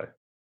rest of the way?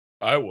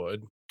 I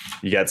would.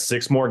 You got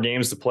 6 more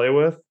games to play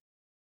with.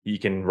 You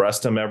can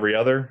rest him every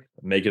other,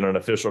 make it an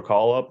official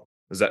call-up.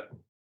 Is that...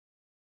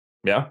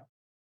 Yeah?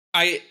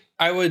 I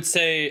would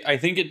say I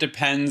think it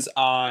depends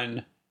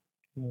on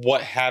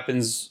what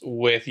happens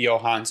with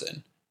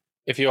Johansson.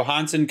 If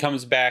Johansson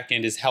comes back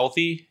and is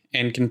healthy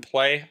and can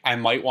play, I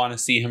might want to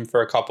see him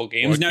for a couple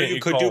games. Now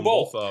you could do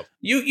both.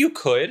 You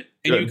could,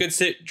 and you could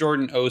sit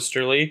Jordan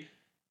Osterley,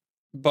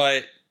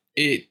 but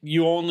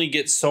you only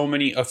get so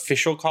many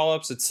official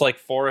call-ups. It's like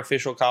 4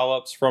 official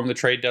call-ups from the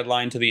trade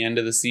deadline to the end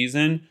of the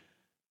season.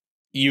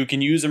 You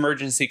can use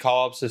emergency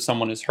call-ups if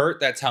someone is hurt.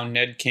 That's how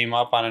Ned came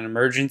up on an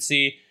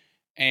emergency,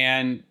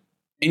 and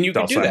you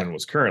could do that. Simon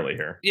was currently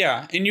here.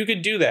 Yeah, and you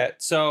could do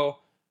that. So,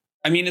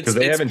 I mean, it's because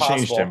they haven't possible.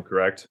 Changed him,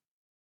 correct?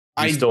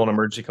 He's still an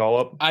emergency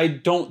call-up? I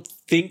don't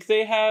think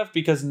they have,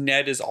 because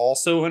Ned is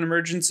also an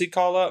emergency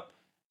call-up.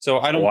 So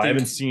I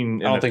haven't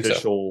seen an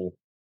official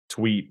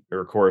tweet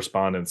or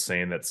correspondence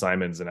saying that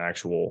Simon's an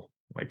actual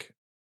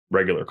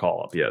regular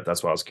call-up yet.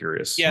 That's why I was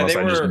curious. Yeah, I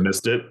just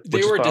missed it.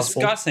 They were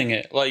discussing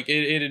it. Like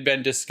it had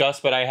been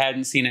discussed, but I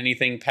hadn't seen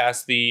anything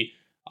past the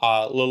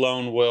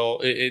Lalone will.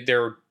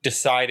 They're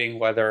deciding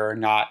whether or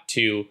not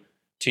to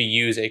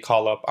use a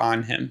call-up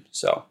on him.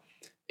 So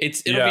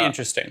it'll be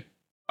interesting.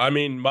 I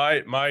mean,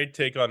 my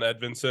take on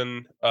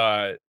Edvinsson,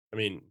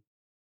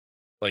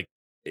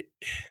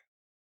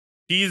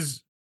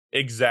 he's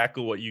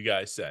exactly what you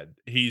guys said.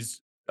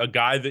 He's a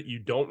guy that you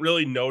don't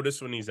really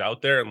notice when he's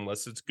out there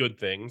unless it's good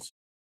things.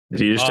 Did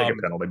he just take a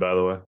penalty, by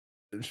the way?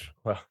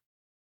 Well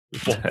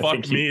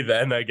fuck me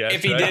then, I guess.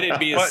 If he did, it'd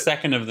be his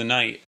second of the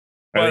night.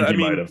 I think he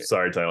might have.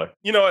 Sorry, Tyler.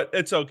 You know what?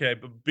 It's okay,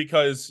 but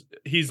because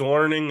he's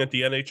learning at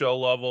the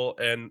NHL level,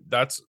 and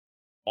that's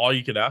all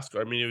you could ask for.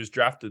 I mean, he was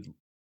drafted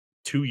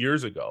 2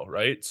 years ago,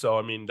 right? So,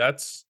 I mean,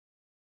 that's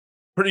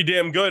pretty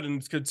damn good.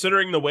 And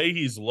considering the way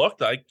he's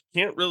looked, I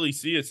can't really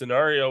see a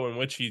scenario in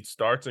which he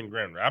starts in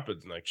Grand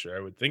Rapids next year.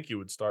 I would think he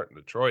would start in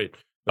Detroit.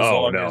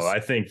 I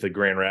think the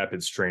Grand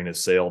Rapids train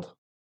has sailed.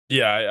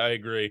 Yeah, I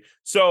agree.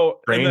 So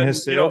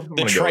has sailed.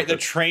 The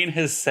train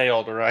has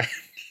sailed, right?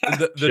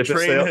 The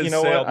train has sailed. You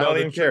know what? I don't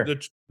even care.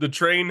 The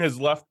train has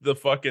left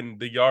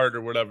the yard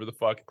or whatever the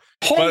fuck.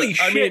 Holy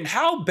shit! I mean,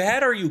 how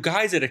bad are you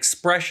guys at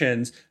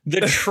expressions? The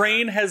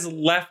train has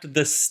left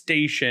the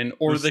station,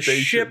 or the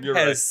ship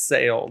has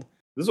sailed.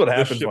 This is what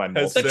happens when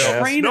the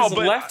train has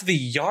left the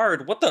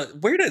yard.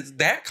 Where does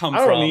that come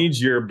from? I don't need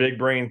your big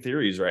brain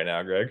theories right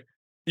now, Greg.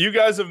 You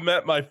guys have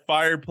met my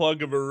fire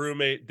plug of a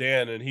roommate,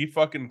 Dan, and he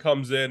fucking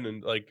comes in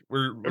and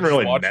we're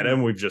really met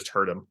him. We've just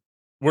heard him.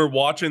 We're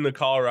watching the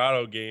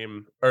Colorado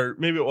game, or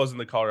maybe it wasn't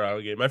the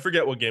Colorado game. I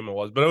forget what game it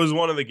was, but it was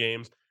one of the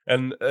games.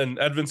 And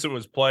Edvinsson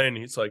was playing.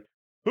 He's like,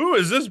 "Who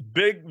is this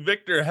big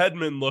Victor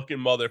Hedman looking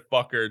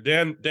motherfucker?"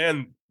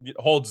 Dan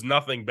holds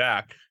nothing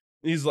back.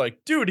 He's like,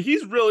 "Dude,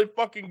 he's really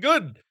fucking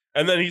good."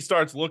 And then he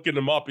starts looking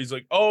him up. He's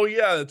like, "Oh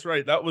yeah, that's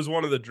right. That was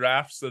one of the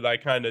drafts that I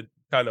kind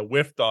of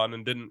whiffed on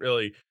and didn't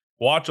really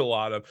watch a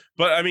lot of."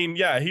 But I mean,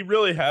 yeah, he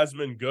really has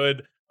been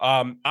good.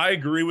 I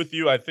agree with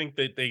you. I think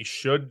that they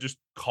should just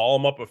call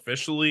him up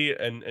officially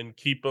and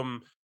keep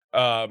him,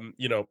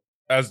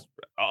 as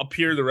up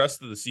here the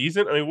rest of the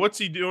season. I mean, what's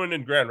he doing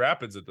in Grand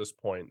Rapids at this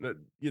point?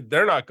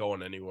 They're not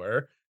going anywhere.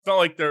 It's not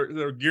like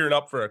they're gearing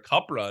up for a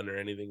cup run or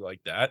anything like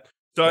that.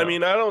 So, no. I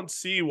mean, I don't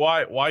see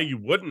why you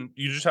wouldn't.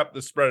 You just have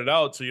to spread it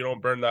out so you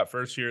don't burn that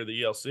first year of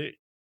the ELC.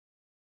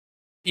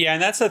 Yeah,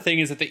 and that's the thing,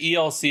 is that the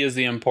ELC is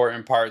the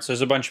important part. So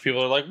there's a bunch of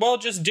people who are like, well,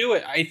 just do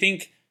it. I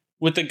think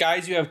with the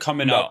guys you have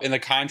coming No. up and the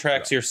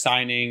contracts you're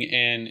signing,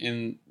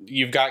 and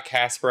you've got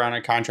Casper on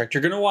a contract,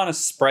 you're going to want to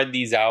spread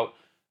these out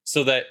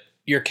so that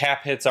your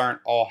cap hits aren't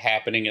all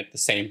happening at the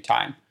same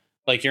time.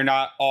 Like you're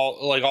not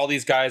all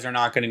these guys are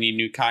not going to need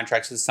new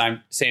contracts at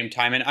the same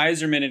time. And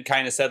Yzerman had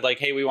kind of said like,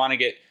 hey,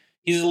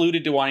 he's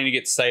alluded to wanting to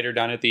get Sider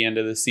done at the end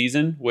of the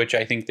season, which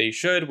I think they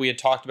should. We had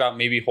talked about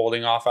maybe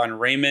holding off on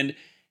Raymond.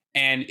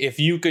 And if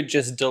you could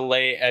just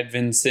delay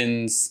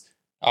Edvinsson's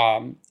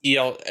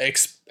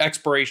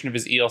expiration of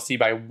his ELC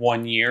by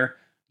 1 year,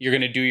 you're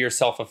going to do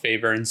yourself a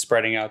favor in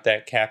spreading out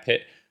that cap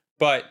hit.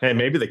 But hey,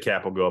 maybe the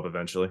cap will go up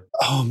eventually.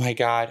 Oh my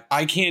God,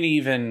 I can't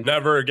even.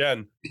 Never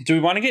again. Do we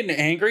want to get into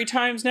angry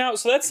times now?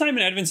 So that's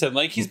Simon Edvinsson.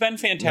 Like he's been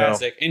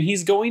fantastic, and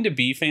he's going to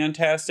be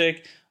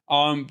fantastic.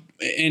 And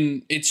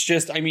it's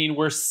just, I mean,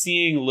 we're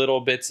seeing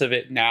little bits of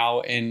it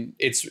now, and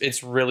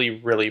it's really,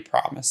 really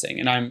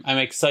promising. And I'm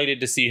excited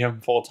to see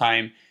him full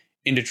time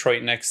in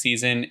Detroit next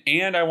season,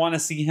 and I want to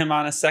see him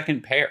on a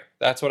second pair.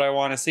 That's what I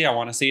want to see. I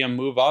want to see him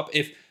move up.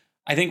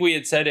 I think we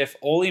had said if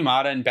Oli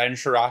Mata and Ben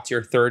Sherratt's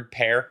your third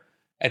pair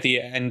at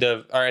the end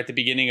of or at the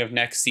beginning of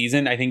next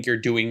season, I think you're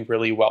doing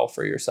really well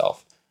for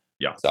yourself.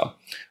 Yeah. So,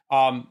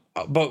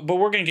 but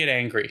we're gonna get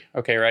angry.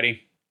 Okay,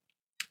 ready?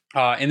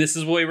 And this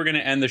is the way we're gonna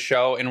end the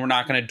show, and we're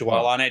not gonna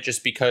dwell on it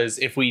just because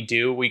if we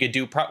do, we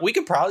could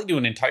probably do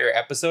an entire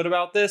episode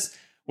about this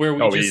where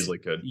we just easily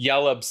could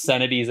yell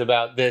obscenities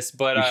about this.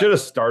 But we should have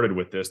started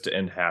with this to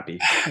end happy.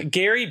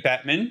 Gary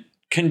Bettman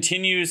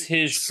continues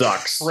his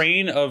Sucks.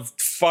 train of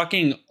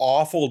fucking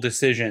awful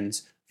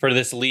decisions for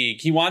this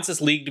league. He wants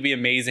this league to be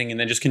amazing and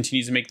then just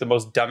continues to make the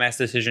most dumbass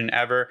decision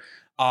ever,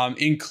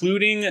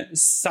 including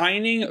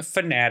signing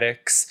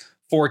Fanatics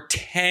for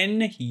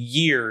 10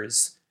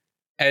 years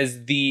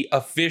as the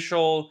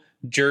official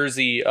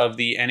jersey of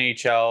the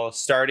NHL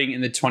starting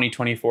in the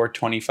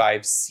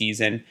 2024-25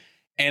 season.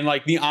 And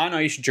like the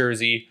on-ice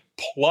jersey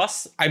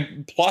plus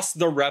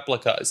the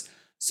replicas.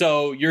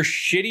 So your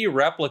shitty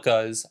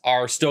replicas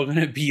are still going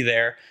to be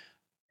there.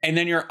 And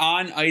then your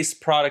on-ice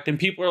product, and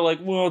people are like,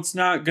 well, it's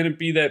not going to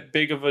be that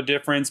big of a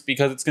difference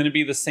because it's going to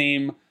be the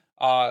same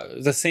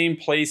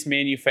place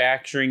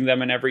manufacturing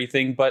them and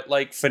everything. But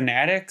like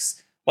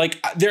Fanatics,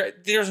 like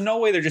there's no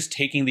way they're just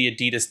taking the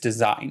Adidas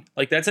design.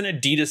 Like that's an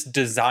Adidas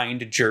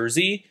designed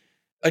jersey.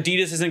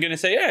 Adidas isn't going to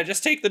say, yeah,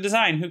 just take the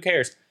design. Who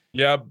cares?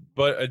 Yeah,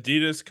 but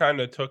Adidas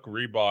kind of took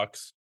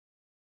Reebok's.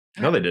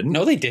 No, they didn't.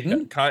 No, they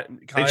didn't.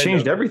 They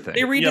changed everything.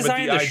 They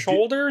redesigned the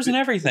shoulders and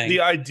everything. The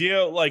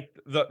idea, like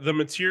the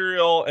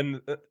material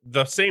and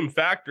the same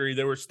factory,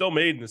 they were still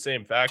made in the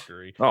same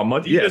factory. Oh,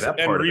 yeah, Adidas that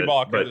and part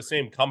Reebok of it, are the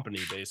same company,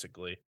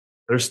 basically.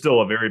 There's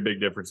still a very big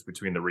difference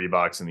between the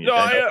Reeboks and the. No,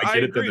 I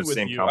get agree they're the with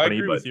same you. company, I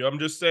agree with you. I'm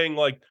just saying,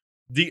 like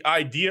the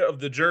idea of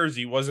the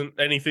jersey wasn't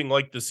anything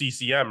like the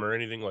CCM or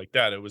anything like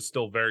that. It was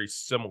still very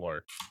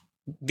similar.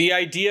 The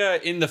idea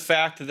in the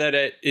fact that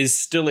it is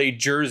still a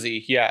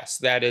jersey, yes,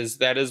 that is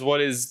what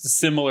is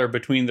similar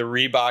between the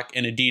Reebok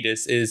and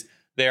Adidas is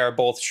they are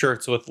both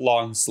shirts with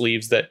long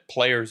sleeves that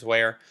players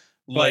wear.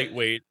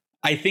 Lightweight.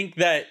 I think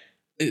that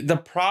the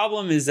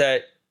problem is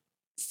that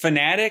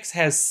Fanatics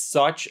has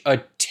such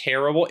a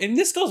terrible, and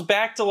this goes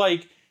back to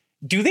like,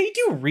 do they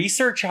do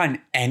research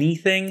on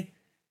anything?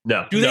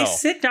 No. Do they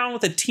sit down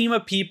with a team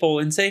of people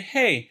and say,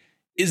 hey,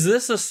 is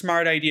this a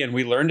smart idea? And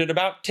we learned it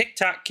about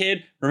TikTok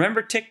Kid.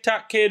 Remember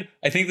TikTok Kid?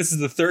 I think this is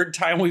the third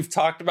time we've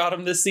talked about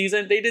him this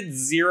season. They did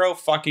zero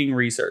fucking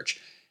research.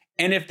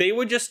 And if they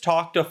would just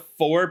talk to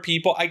 4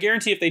 people, I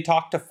guarantee if they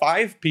talk to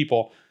 5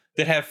 people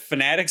that have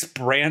Fanatics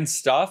brand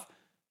stuff,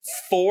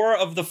 4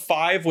 of the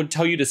 5 would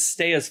tell you to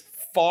stay as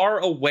far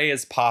away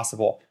as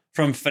possible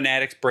from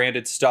Fanatics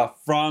branded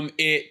stuff, from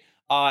it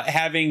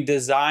having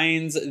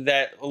designs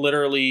that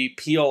literally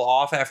peel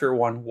off after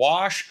one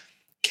wash,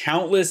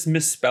 countless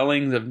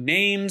misspellings of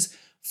names,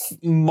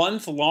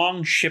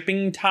 month-long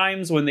shipping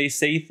times when they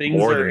say things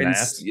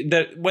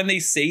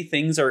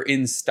are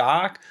in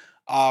stock,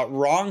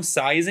 wrong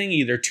sizing,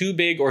 either too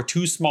big or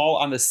too small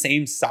on the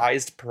same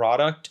sized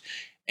product.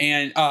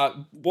 And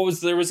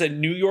there was a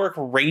New York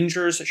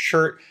Rangers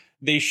shirt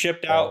they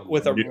shipped out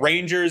with a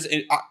Rangers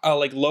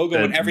like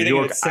logo and everything. New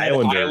York said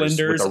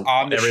Islanders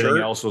on the everything shirt.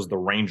 Everything else was the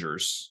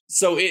Rangers.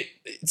 So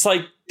it's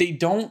like they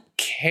don't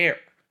care.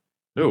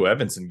 Ooh,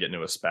 Edvinsson getting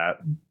to a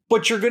spat.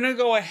 But you're going to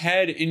go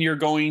ahead and you're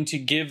going to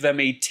give them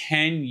a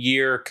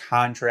 10-year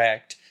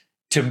contract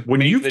to when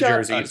make you've the got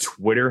jerseys. A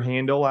Twitter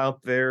handle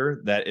out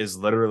there that is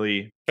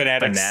literally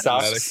Fanatics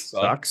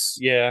sucks.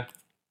 Yeah.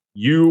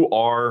 You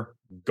are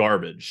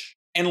garbage.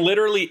 And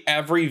literally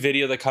every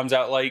video that comes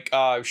out, like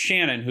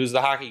Shannon, who's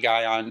the hockey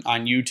guy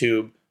on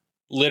YouTube,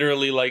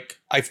 literally, like,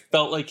 I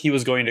felt like he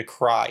was going to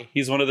cry.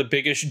 He's one of the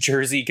biggest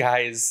jersey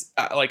guys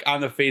like on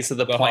the face of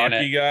the planet.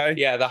 Hockey guy?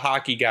 Yeah, the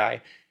hockey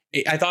guy.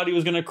 I thought he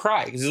was going to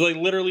cry because he's like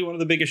literally one of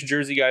the biggest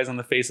jersey guys on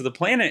the face of the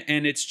planet.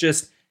 And it's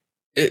just,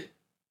 a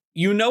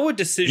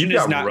decision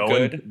is not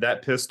good.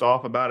 That pissed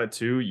off about it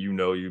too.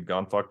 You've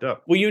gone fucked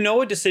up.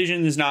 Well, a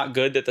decision is not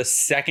good that the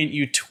second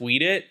you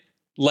tweet it,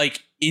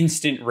 like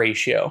instant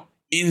ratio.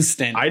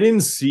 Instant. I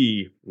didn't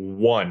see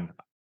one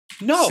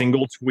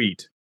single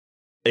tweet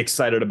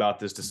excited about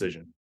this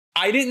decision?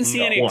 I didn't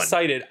see any One.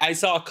 excited. I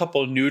saw a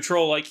couple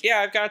neutral, like, yeah,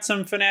 I've got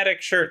some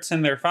Fanatic shirts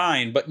and they're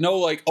fine, but no,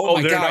 like, oh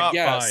my they're God, not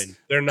yes. fine.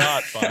 They're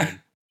not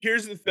fine.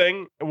 Here's the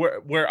thing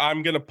where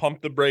I'm going to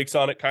pump the brakes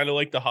on it, kind of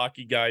like the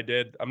hockey guy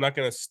did. I'm not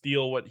going to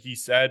steal what he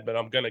said, but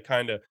I'm going to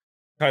kind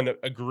of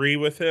agree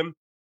with him.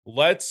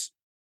 Let's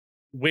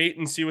wait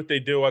and see what they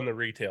do on the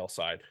retail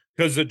side,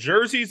 because the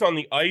jerseys on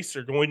the ice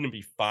are going to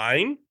be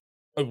fine.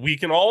 We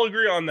can all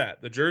agree on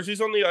that. The jerseys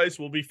on the ice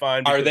will be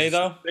fine. Are they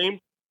though?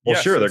 Well,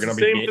 sure, they're it's going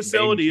to the be same made in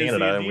facility as the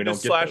Canada, and we don't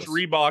Adidas get those.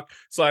 Reebok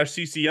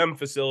 /CCM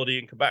facility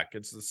in Quebec.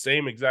 It's the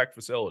same exact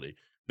facility.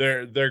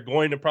 They're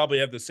going to probably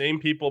have the same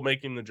people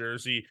making the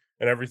jersey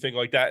and everything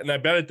like that. And I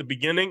bet at the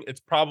beginning, it's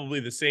probably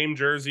the same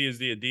jersey as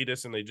the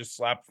Adidas, and they just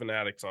slap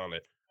Fanatics on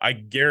it. I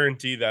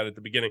guarantee that at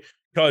the beginning,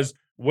 because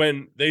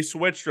when they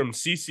switched from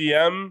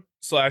CCM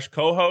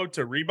 /Coho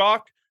to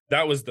Reebok,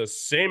 that was the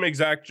same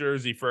exact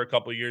jersey for a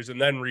couple of years, and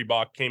then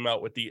Reebok came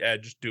out with the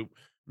Edge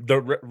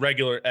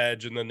regular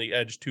Edge, and then the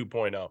Edge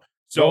 2.0.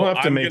 So they'll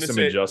have to I'm make some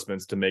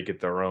adjustments to make it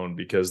their own,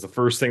 because the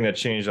first thing that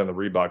changed on the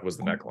Reebok was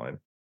the neckline.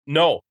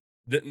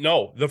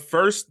 The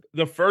first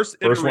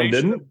iteration one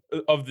didn't?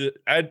 of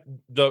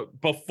the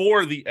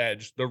before the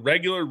Edge, the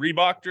regular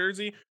Reebok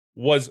jersey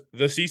was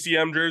the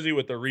CCM jersey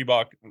with the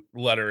Reebok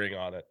lettering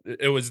on it.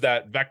 It was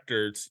that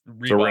vector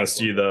Reebok. So we're going to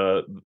see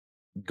the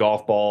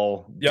golf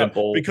ball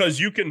dimple, because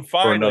you can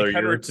find like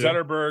Henrik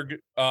Zetterberg,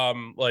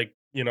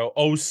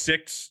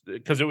 06,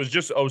 because it was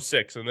just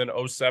 06, and then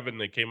 07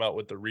 they came out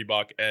with the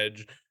Reebok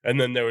Edge,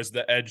 and then there was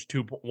the Edge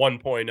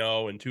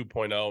 1.0 and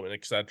 2.0 and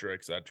et cetera,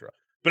 et cetera.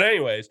 But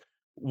anyways,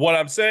 what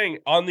I'm saying,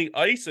 on the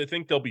ice, I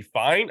think they'll be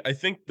fine. I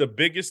think the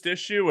biggest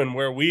issue, and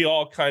where we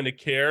all kind of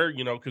care,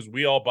 because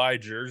we all buy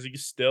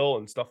jerseys still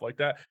and stuff like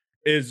that,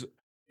 is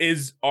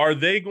are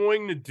they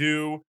going to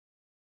do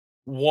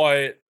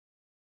what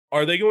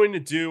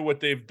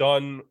they've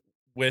done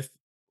with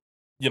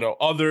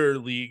other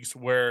leagues,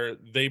 where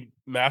they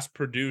mass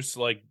produce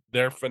like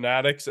their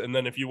Fanatics, and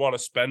then if you want to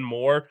spend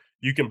more,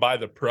 you can buy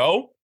the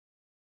Pro,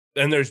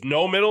 and there's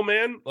no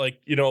middleman, like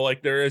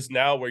there is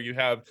now, where you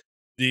have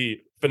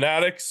the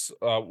Fanatics,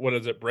 what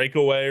is it,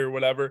 Breakaway or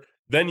whatever.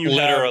 Then you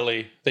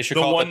literally they should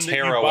call it the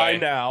Tearaway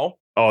now.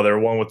 Oh, they're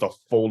one with the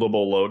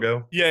foldable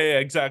logo. Yeah,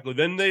 exactly.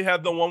 Then they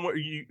have the one where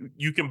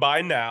you can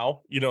buy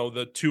now, the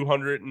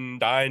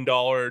 $209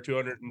 or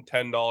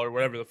 $210,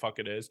 whatever the fuck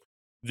it is,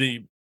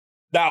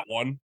 that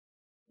one.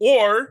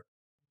 Or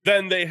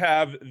then they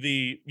have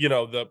the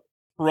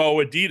Pro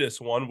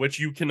Adidas one, which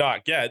you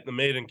cannot get, the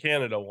Made in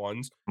Canada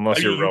ones.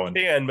 Unless you're Rowan.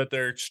 You can, but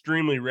they're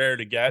extremely rare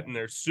to get, and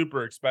they're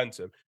super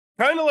expensive.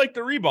 Kind of like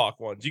the Reebok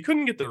ones. You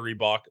couldn't get the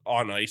Reebok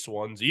on ice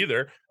ones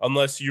either,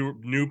 unless you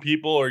knew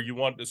people or you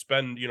wanted to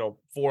spend,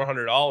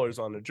 $400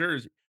 on a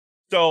jersey.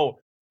 So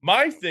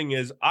my thing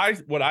is,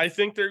 what I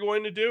think they're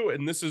going to do,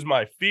 and this is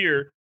my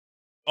fear,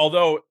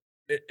 although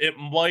it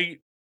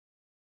might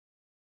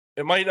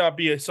not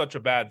be such a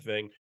bad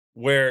thing,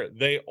 where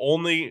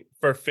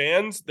for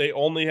fans, they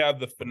only have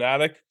the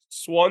Fanatics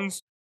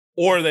ones,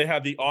 or they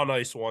have the on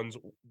ice ones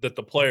that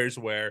the players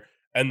wear,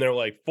 and they're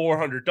like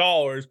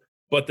 $400,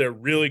 but they're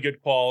really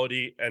good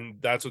quality, and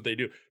that's what they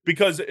do.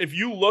 Because if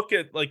you look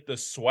at like the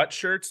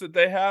sweatshirts that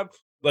they have,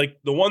 like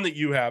the one that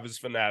you have is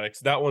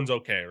Fanatics, that one's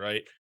okay,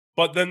 right?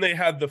 But then they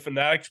have the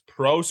Fanatics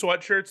Pro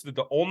sweatshirts that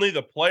only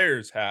the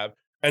players have,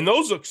 and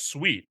those look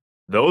sweet.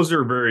 Those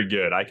are very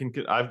good.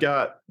 I've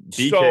got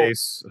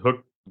BK's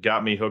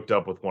got me hooked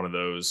up with one of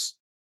those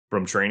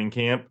from training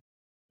camp,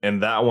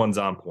 and that one's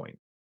on point.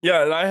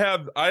 Yeah, and I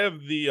have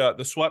the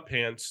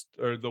sweatpants,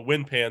 or the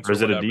wind pants, or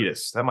is it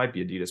Adidas? That might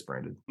be Adidas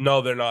branded.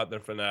 No, they're not. They're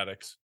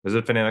Fanatics. Is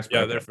it Fanatics?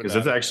 Yeah, they're because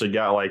it's actually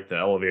got like the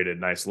elevated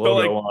nice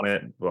logo on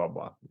it. Blah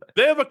blah.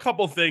 They have a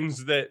couple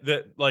things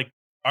that like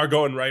are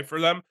going right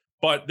for them,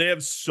 but they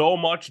have so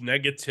much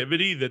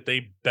negativity that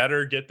they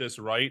better get this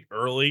right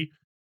early,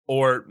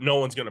 or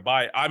no one's gonna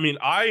buy it. I mean,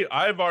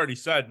 I've already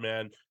said,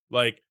 man,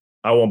 like,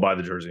 I won't buy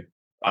the jersey.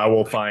 I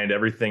will find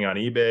everything on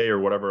eBay or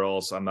whatever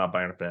else. I'm not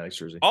buying a Fanatics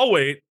jersey. I'll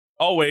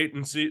wait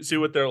and see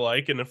what they're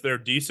like, and if they're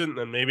decent,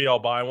 then maybe I'll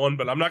buy one,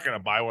 but I'm not going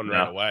to buy one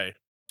right away.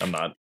 I'm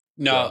not.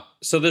 No,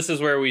 so this is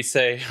where we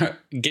say,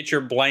 get your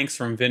blanks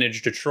from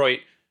Vintage Detroit,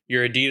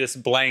 your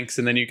Adidas blanks,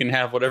 and then you can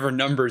have whatever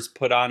numbers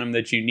put on them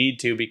that you need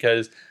to,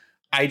 because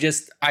I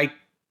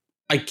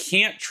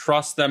can't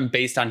trust them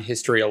based on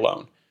history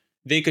alone.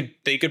 They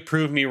could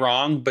prove me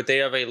wrong, but they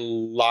have a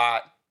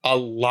lot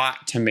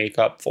to make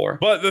up for.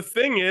 But the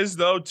thing is,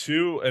 though,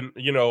 too, and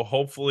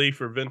hopefully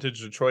for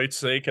Vintage Detroit's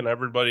sake and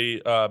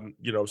everybody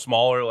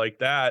smaller like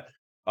that,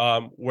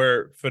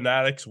 where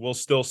Fanatics will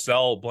still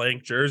sell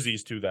blank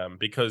jerseys to them,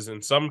 because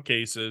in some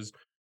cases,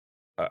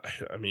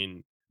 I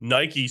mean,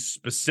 Nike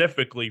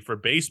specifically for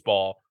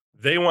baseball,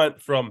 they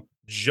went from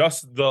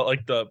just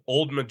the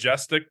old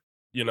Majestic,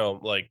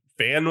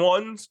 fan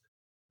ones.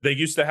 They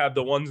used to have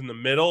the ones in the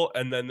middle,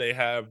 and then they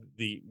have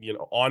the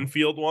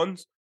on-field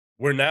ones.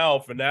 Where now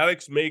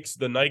Fanatics makes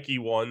the Nike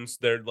ones,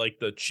 they're like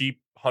the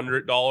cheap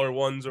 $100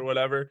 ones or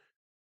whatever,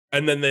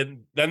 and then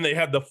they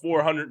have the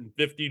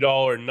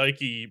 $450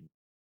 Nike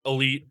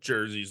elite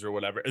jerseys or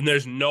whatever, and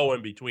there's no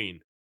in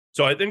between.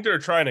 So I think they're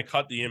trying to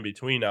cut the in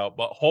between out,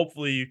 but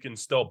hopefully you can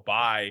still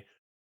buy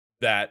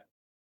that,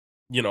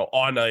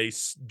 on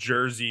ice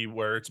jersey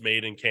where it's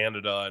made in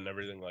Canada and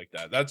everything like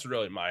that. That's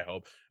really my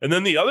hope. And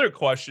then the other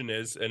question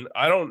is, and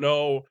I don't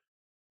know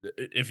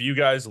if you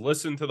guys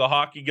listen to the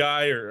hockey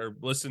guy or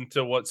listen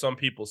to what some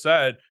people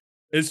said,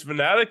 is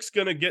Fanatics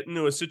going to get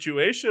into a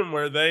situation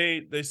where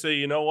they say,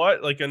 you know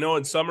what? Like I know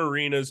in some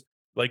arenas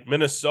like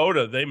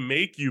Minnesota, they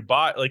make you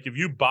buy, like if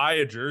you buy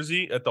a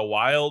jersey at the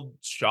Wild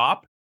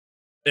shop,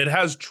 it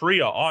has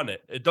Tria on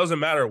it. It doesn't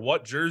matter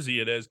what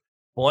jersey it is,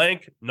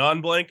 blank,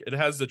 non-blank, it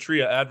has the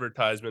Tria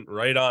advertisement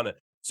right on it.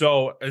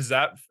 So is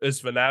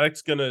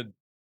Fanatics going to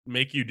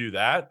make you do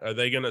that? Are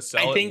they going to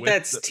sell it? I think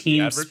that's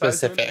team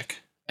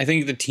specific. I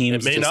think the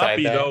teams it may not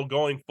be that. though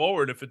going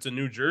forward. If it's a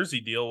New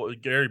Jersey deal,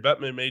 Gary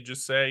Bettman may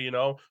just say,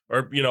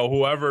 or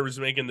whoever is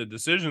making the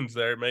decisions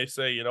there may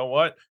say, you know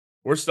what,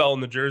 we're selling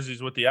the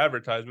jerseys with the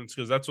advertisements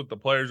because that's what the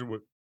players are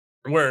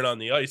wearing on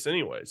the ice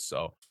anyways.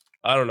 So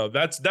I don't know.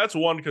 That's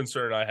one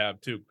concern I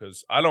have too,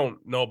 because I don't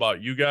know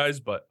about you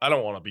guys, but I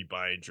don't want to be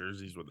buying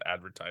jerseys with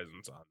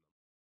advertisements on them.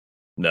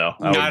 No,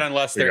 not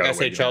unless they're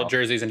SHL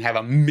jerseys and have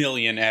a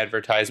million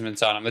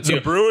advertisements on them.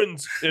 The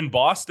Bruins in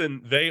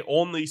Boston, they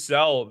only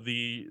sell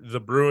the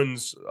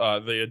Bruins,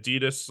 the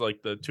Adidas,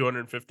 like the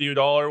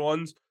 $250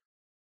 ones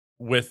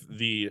with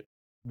the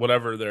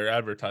whatever their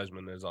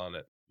advertisement is on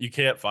it. You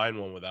can't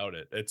find one without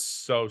it. It's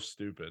so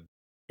stupid.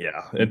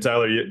 Yeah. And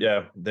Tyler,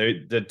 yeah, they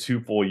did 2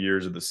 full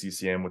years of the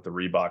CCM with the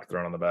Reebok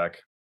thrown on the back.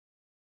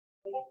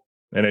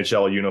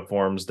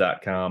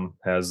 NHLuniforms.com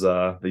has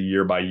the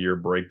year-by-year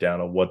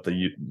breakdown of what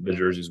the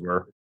jerseys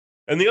were.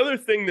 And the other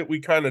thing that we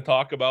kind of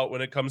talk about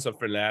when it comes to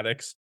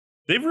Fanatics,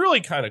 they've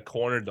really kind of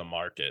cornered the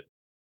market.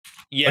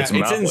 Yeah, it's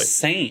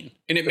insane.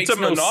 And it makes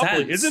no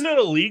sense. Isn't it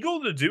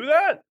illegal to do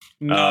that?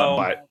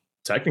 No.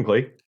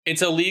 Technically.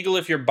 It's illegal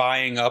if you're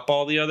buying up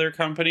all the other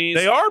companies.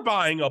 They are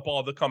buying up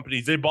all the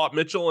companies. They bought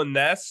Mitchell and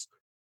Ness.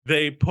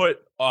 They put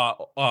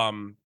Old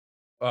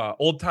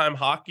Time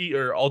Hockey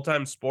or Old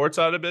Time Sports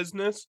out of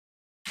business.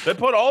 They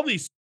put all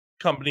these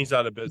companies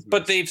out of business.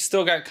 But they've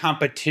still got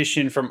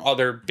competition from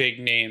other big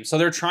names. So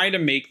they're trying to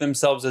make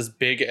themselves as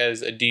big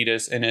as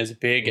Adidas and as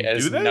big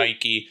as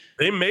Nike.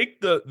 They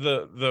make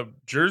the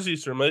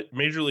jerseys for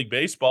Major League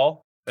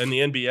Baseball and the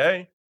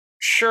NBA.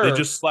 Sure. They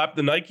just slap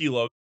the Nike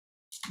logo.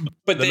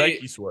 But the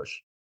Nike swoosh.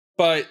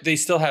 But they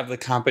still have the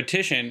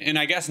competition. And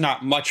I guess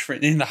not much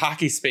in the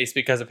hockey space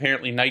because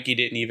apparently Nike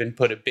didn't even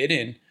put a bid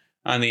in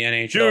on the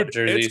NHL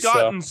jerseys. It's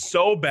gotten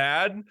so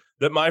bad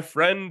that my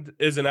friend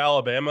is an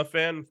Alabama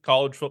fan,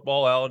 college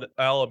football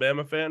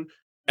Alabama fan,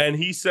 and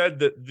he said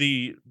that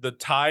the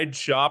Tide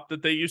shop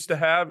that they used to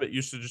have, it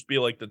used to just be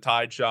like the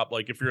Tide shop.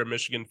 Like if you're a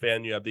Michigan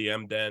fan, you have the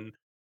M-Den.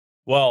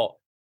 Well,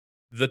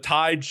 the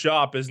Tide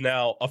shop is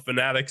now a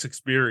Fanatics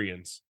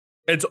experience.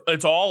 It's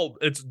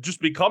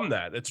just become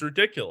that. It's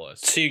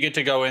ridiculous. So you get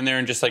to go in there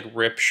and just like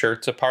rip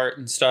shirts apart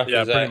and stuff.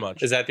 Yeah, pretty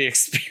much. Is that the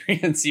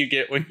experience you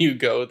get when you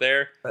go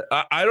there?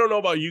 I don't know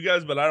about you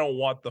guys, but I don't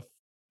want the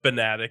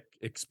Fanatic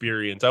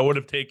experience. I would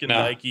have taken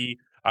Nike.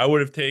 I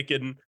would have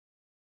taken,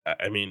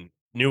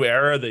 New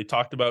Era. They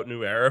talked about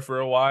New Era for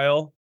a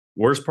while.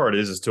 Worst part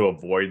is to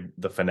avoid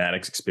the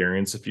Fanatics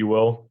experience, if you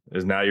will,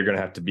 is now you're going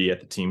to have to be at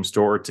the team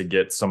store to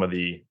get some of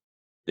the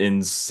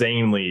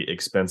insanely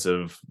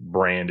expensive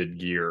branded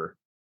gear.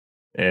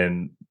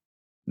 And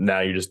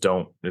now you just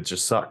don't. It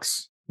just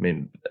sucks. I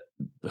mean,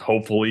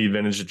 hopefully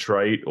Vintage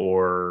Detroit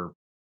or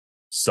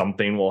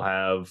something will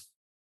have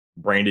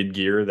branded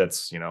gear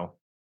that's,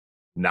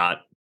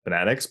 not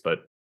Fanatics,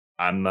 but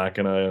I'm not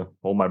going to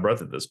hold my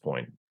breath at this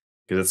point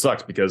because it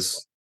sucks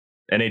because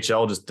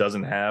NHL just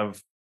doesn't have,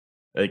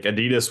 like,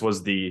 Adidas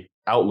was the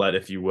outlet,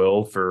 if you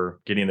will, for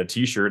getting a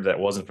t-shirt that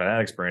wasn't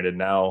Fanatics branded.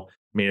 Now,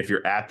 if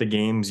you're at the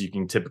games, you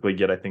can typically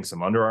get, I think,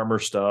 some Under Armour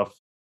stuff.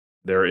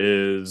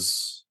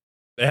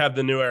 They have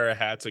the New Era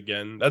hats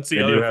again. That's the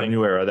other thing. They do have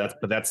New Era.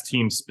 That's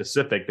team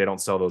specific. They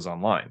don't sell those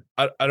online.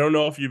 I don't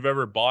know if you've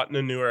ever bought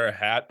a New Era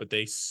hat, but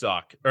they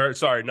suck. Or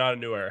sorry, not a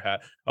New Era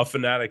hat, a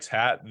Fanatics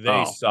hat.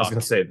 They suck. I was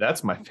gonna say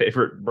that's my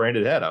favorite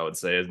branded hat. I would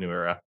say is New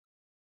Era.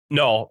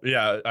 No,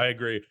 yeah, I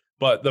agree.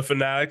 But the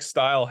Fanatics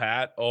style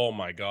hat, oh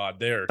my God,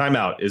 they're time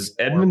out. Is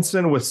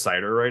Edvinsson with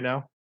Cider right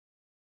now?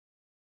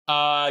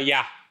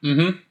 Yeah.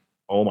 Mm-hmm.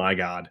 Oh my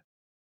God.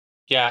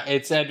 Yeah,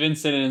 it's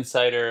Edvinsson and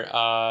Cider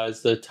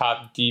is the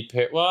top D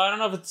pair. Well, I don't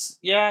know if it's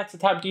a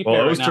top D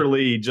pair. Well,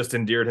 Osterley just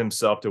endeared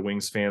himself to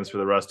Wings fans for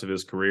the rest of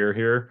his career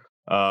here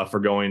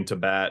for going to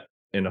bat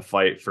in a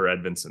fight for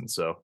Edvinsson.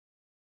 So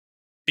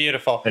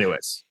beautiful.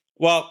 Anyways.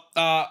 Well,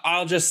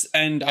 I'll just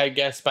end, I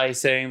guess, by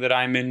saying that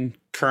I'm in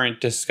current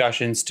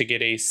discussions to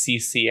get a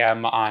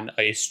CCM on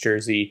ice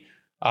jersey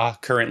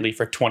currently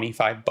for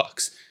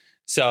 $25.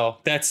 So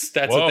that's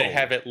what they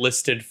have it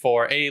listed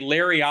for, a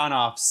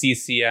Larionov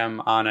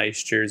CCM on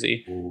ice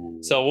jersey. Ooh.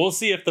 So we'll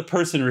see if the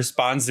person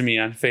responds to me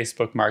on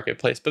Facebook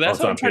Marketplace. But that's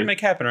what I'm trying to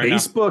make happen right now.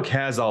 Facebook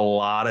has a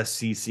lot of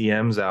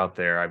CCMs out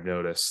there, I've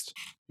noticed.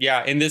 Yeah,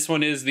 and this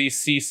one is the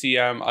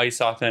CCM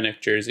Ice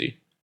Authentic jersey.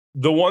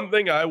 The one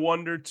thing I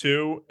wonder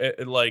too,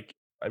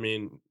 I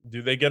mean,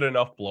 do they get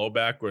enough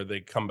blowback where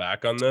they come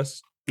back on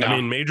this? No. I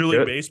mean, Major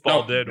League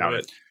Baseball did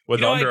with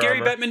you know Under what? Gary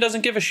Armour. Bettman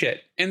doesn't give a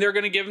shit, and they're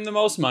going to give him the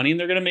most money, and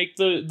they're going to make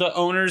the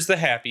owners the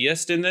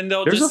happiest, and then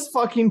There's a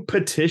fucking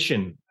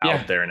petition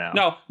out there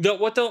now. No,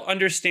 what they'll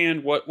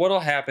understand,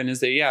 what'll happen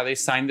is they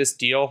signed this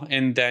deal,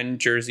 and then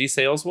jersey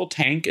sales will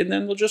tank, and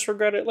then they'll just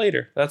regret it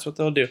later. That's what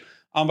they'll do.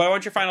 But I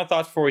want your final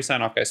thoughts before we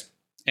sign off, guys,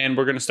 and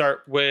we're going to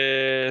start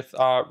with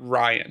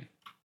Ryan.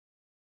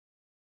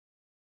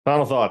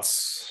 Final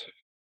thoughts.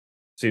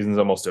 Season's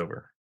almost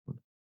over.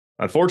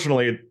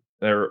 Unfortunately,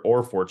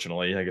 or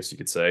fortunately, I guess you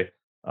could say,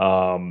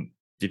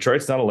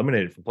 Detroit's not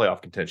eliminated from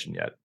playoff contention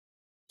yet.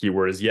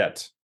 Keyword is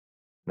yet.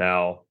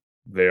 Now,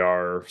 they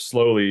are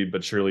slowly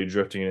but surely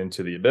drifting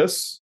into the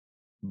abyss,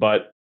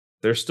 but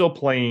they're still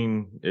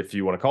playing, if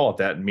you want to call it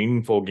that,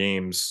 meaningful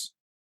games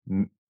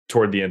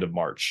toward the end of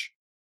March.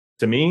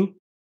 To me,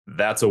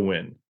 that's a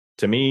win.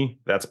 To me,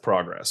 that's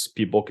progress.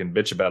 People can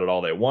bitch about it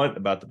all they want,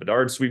 about the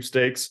Bedard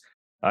sweepstakes.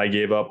 I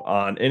gave up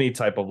on any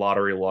type of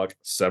lottery luck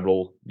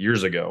several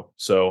years ago,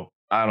 so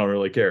I don't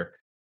really care.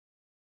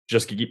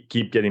 Just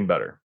keep getting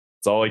better.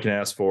 That's all I can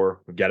ask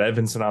for. We've got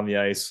Edvinsson on the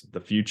ice.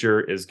 The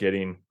future is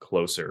getting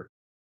closer.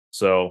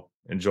 So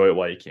enjoy it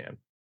while you can.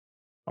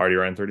 Artie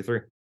Ryan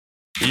 33.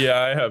 Yeah,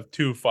 I have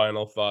two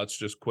final thoughts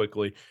just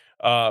quickly.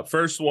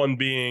 First one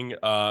being,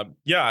 I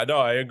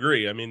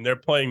agree. I mean, they're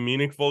playing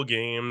meaningful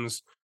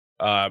games.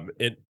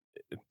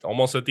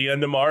 Almost at the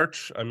end of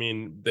March. I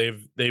mean,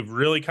 they've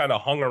really kind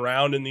of hung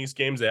around in these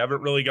games. They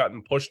haven't really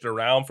gotten pushed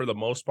around for the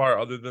most part,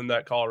 other than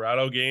that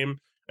Colorado game.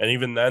 And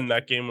even then,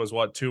 that game was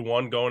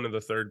 2-1 going to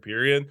the third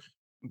period.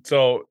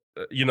 So,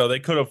 they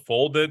could have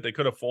folded. They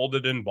could have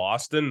folded in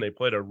Boston. They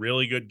played a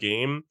really good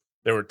game.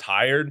 They were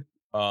tired.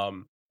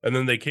 And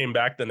then they came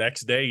back the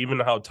next day, even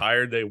how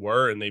tired they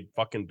were, and they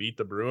fucking beat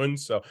the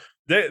Bruins. So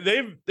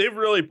they've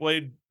really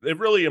played. They've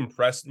really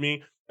impressed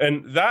me.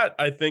 And that,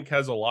 I think,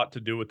 has a lot to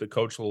do with the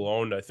coach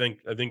Lalonde. I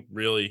think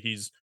really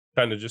he's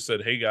kind of just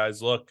said, hey,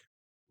 guys, look,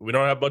 we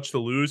don't have much to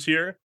lose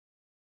here.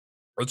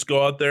 Let's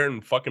go out there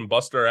and fucking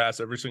bust our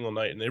ass every single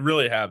night. And they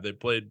really have. They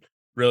played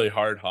really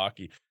hard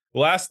hockey. The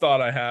last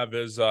thought I have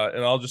is,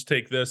 and I'll just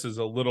take this as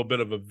a little bit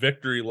of a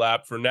victory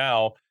lap for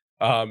now,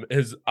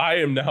 is I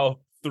am now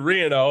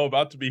 3-0,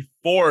 about to be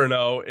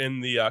 4-0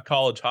 in the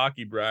college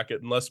hockey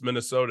bracket, unless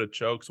Minnesota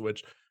chokes,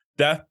 which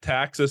death,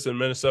 Texas, and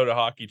Minnesota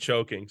hockey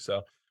choking.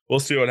 So we'll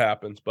see what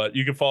happens, but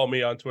you can follow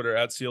me on Twitter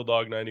at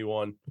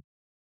SealDog91.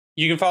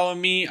 You can follow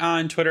me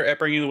on Twitter at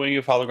Bringing the Wing. You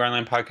can follow the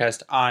Grindline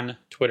Podcast on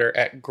Twitter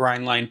at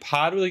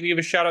GrindlinePod. We'd like to give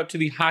a shout out to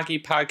the Hockey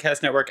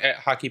Podcast Network at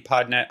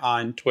HockeyPodNet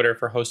on Twitter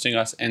for hosting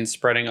us and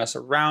spreading us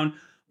around.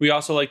 We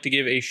also like to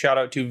give a shout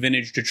out to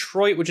Vintage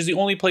Detroit, which is the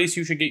only place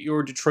you should get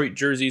your Detroit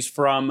jerseys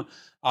from.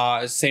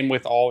 Same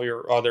with all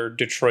your other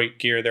Detroit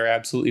gear. They're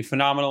absolutely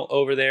phenomenal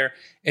over there.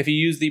 If you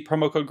use the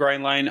promo code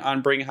GRINDLINE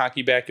on Bring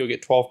Hockey Back, you'll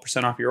get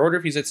 12% off your order.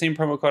 If you use that same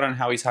promo code on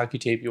Howie's Hockey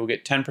Tape, you'll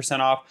get 10%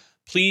 off.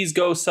 Please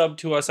go sub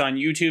to us on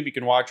YouTube. You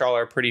can watch all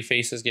our pretty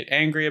faces get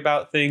angry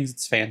about things.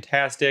 It's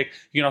fantastic.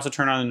 You can also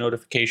turn on the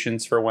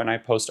notifications for when I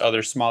post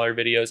other smaller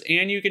videos.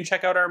 And you can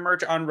check out our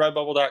merch on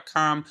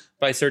redbubble.com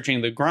by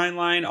searching the Grind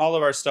Line. All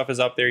of our stuff is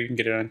up there. You can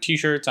get it on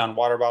t-shirts, on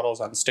water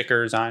bottles, on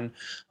stickers, on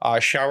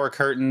shower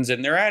curtains.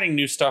 And they're adding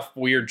new stuff,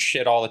 weird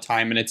shit all the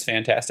time, and it's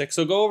fantastic.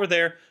 So go over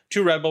there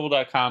to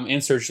redbubble.com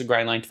and search the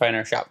Grind Line to find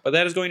our shop. But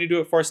that is going to do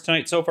it for us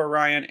tonight. So for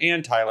Ryan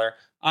and Tyler,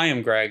 I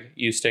am Greg.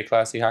 You stay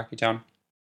classy, Hockeytown.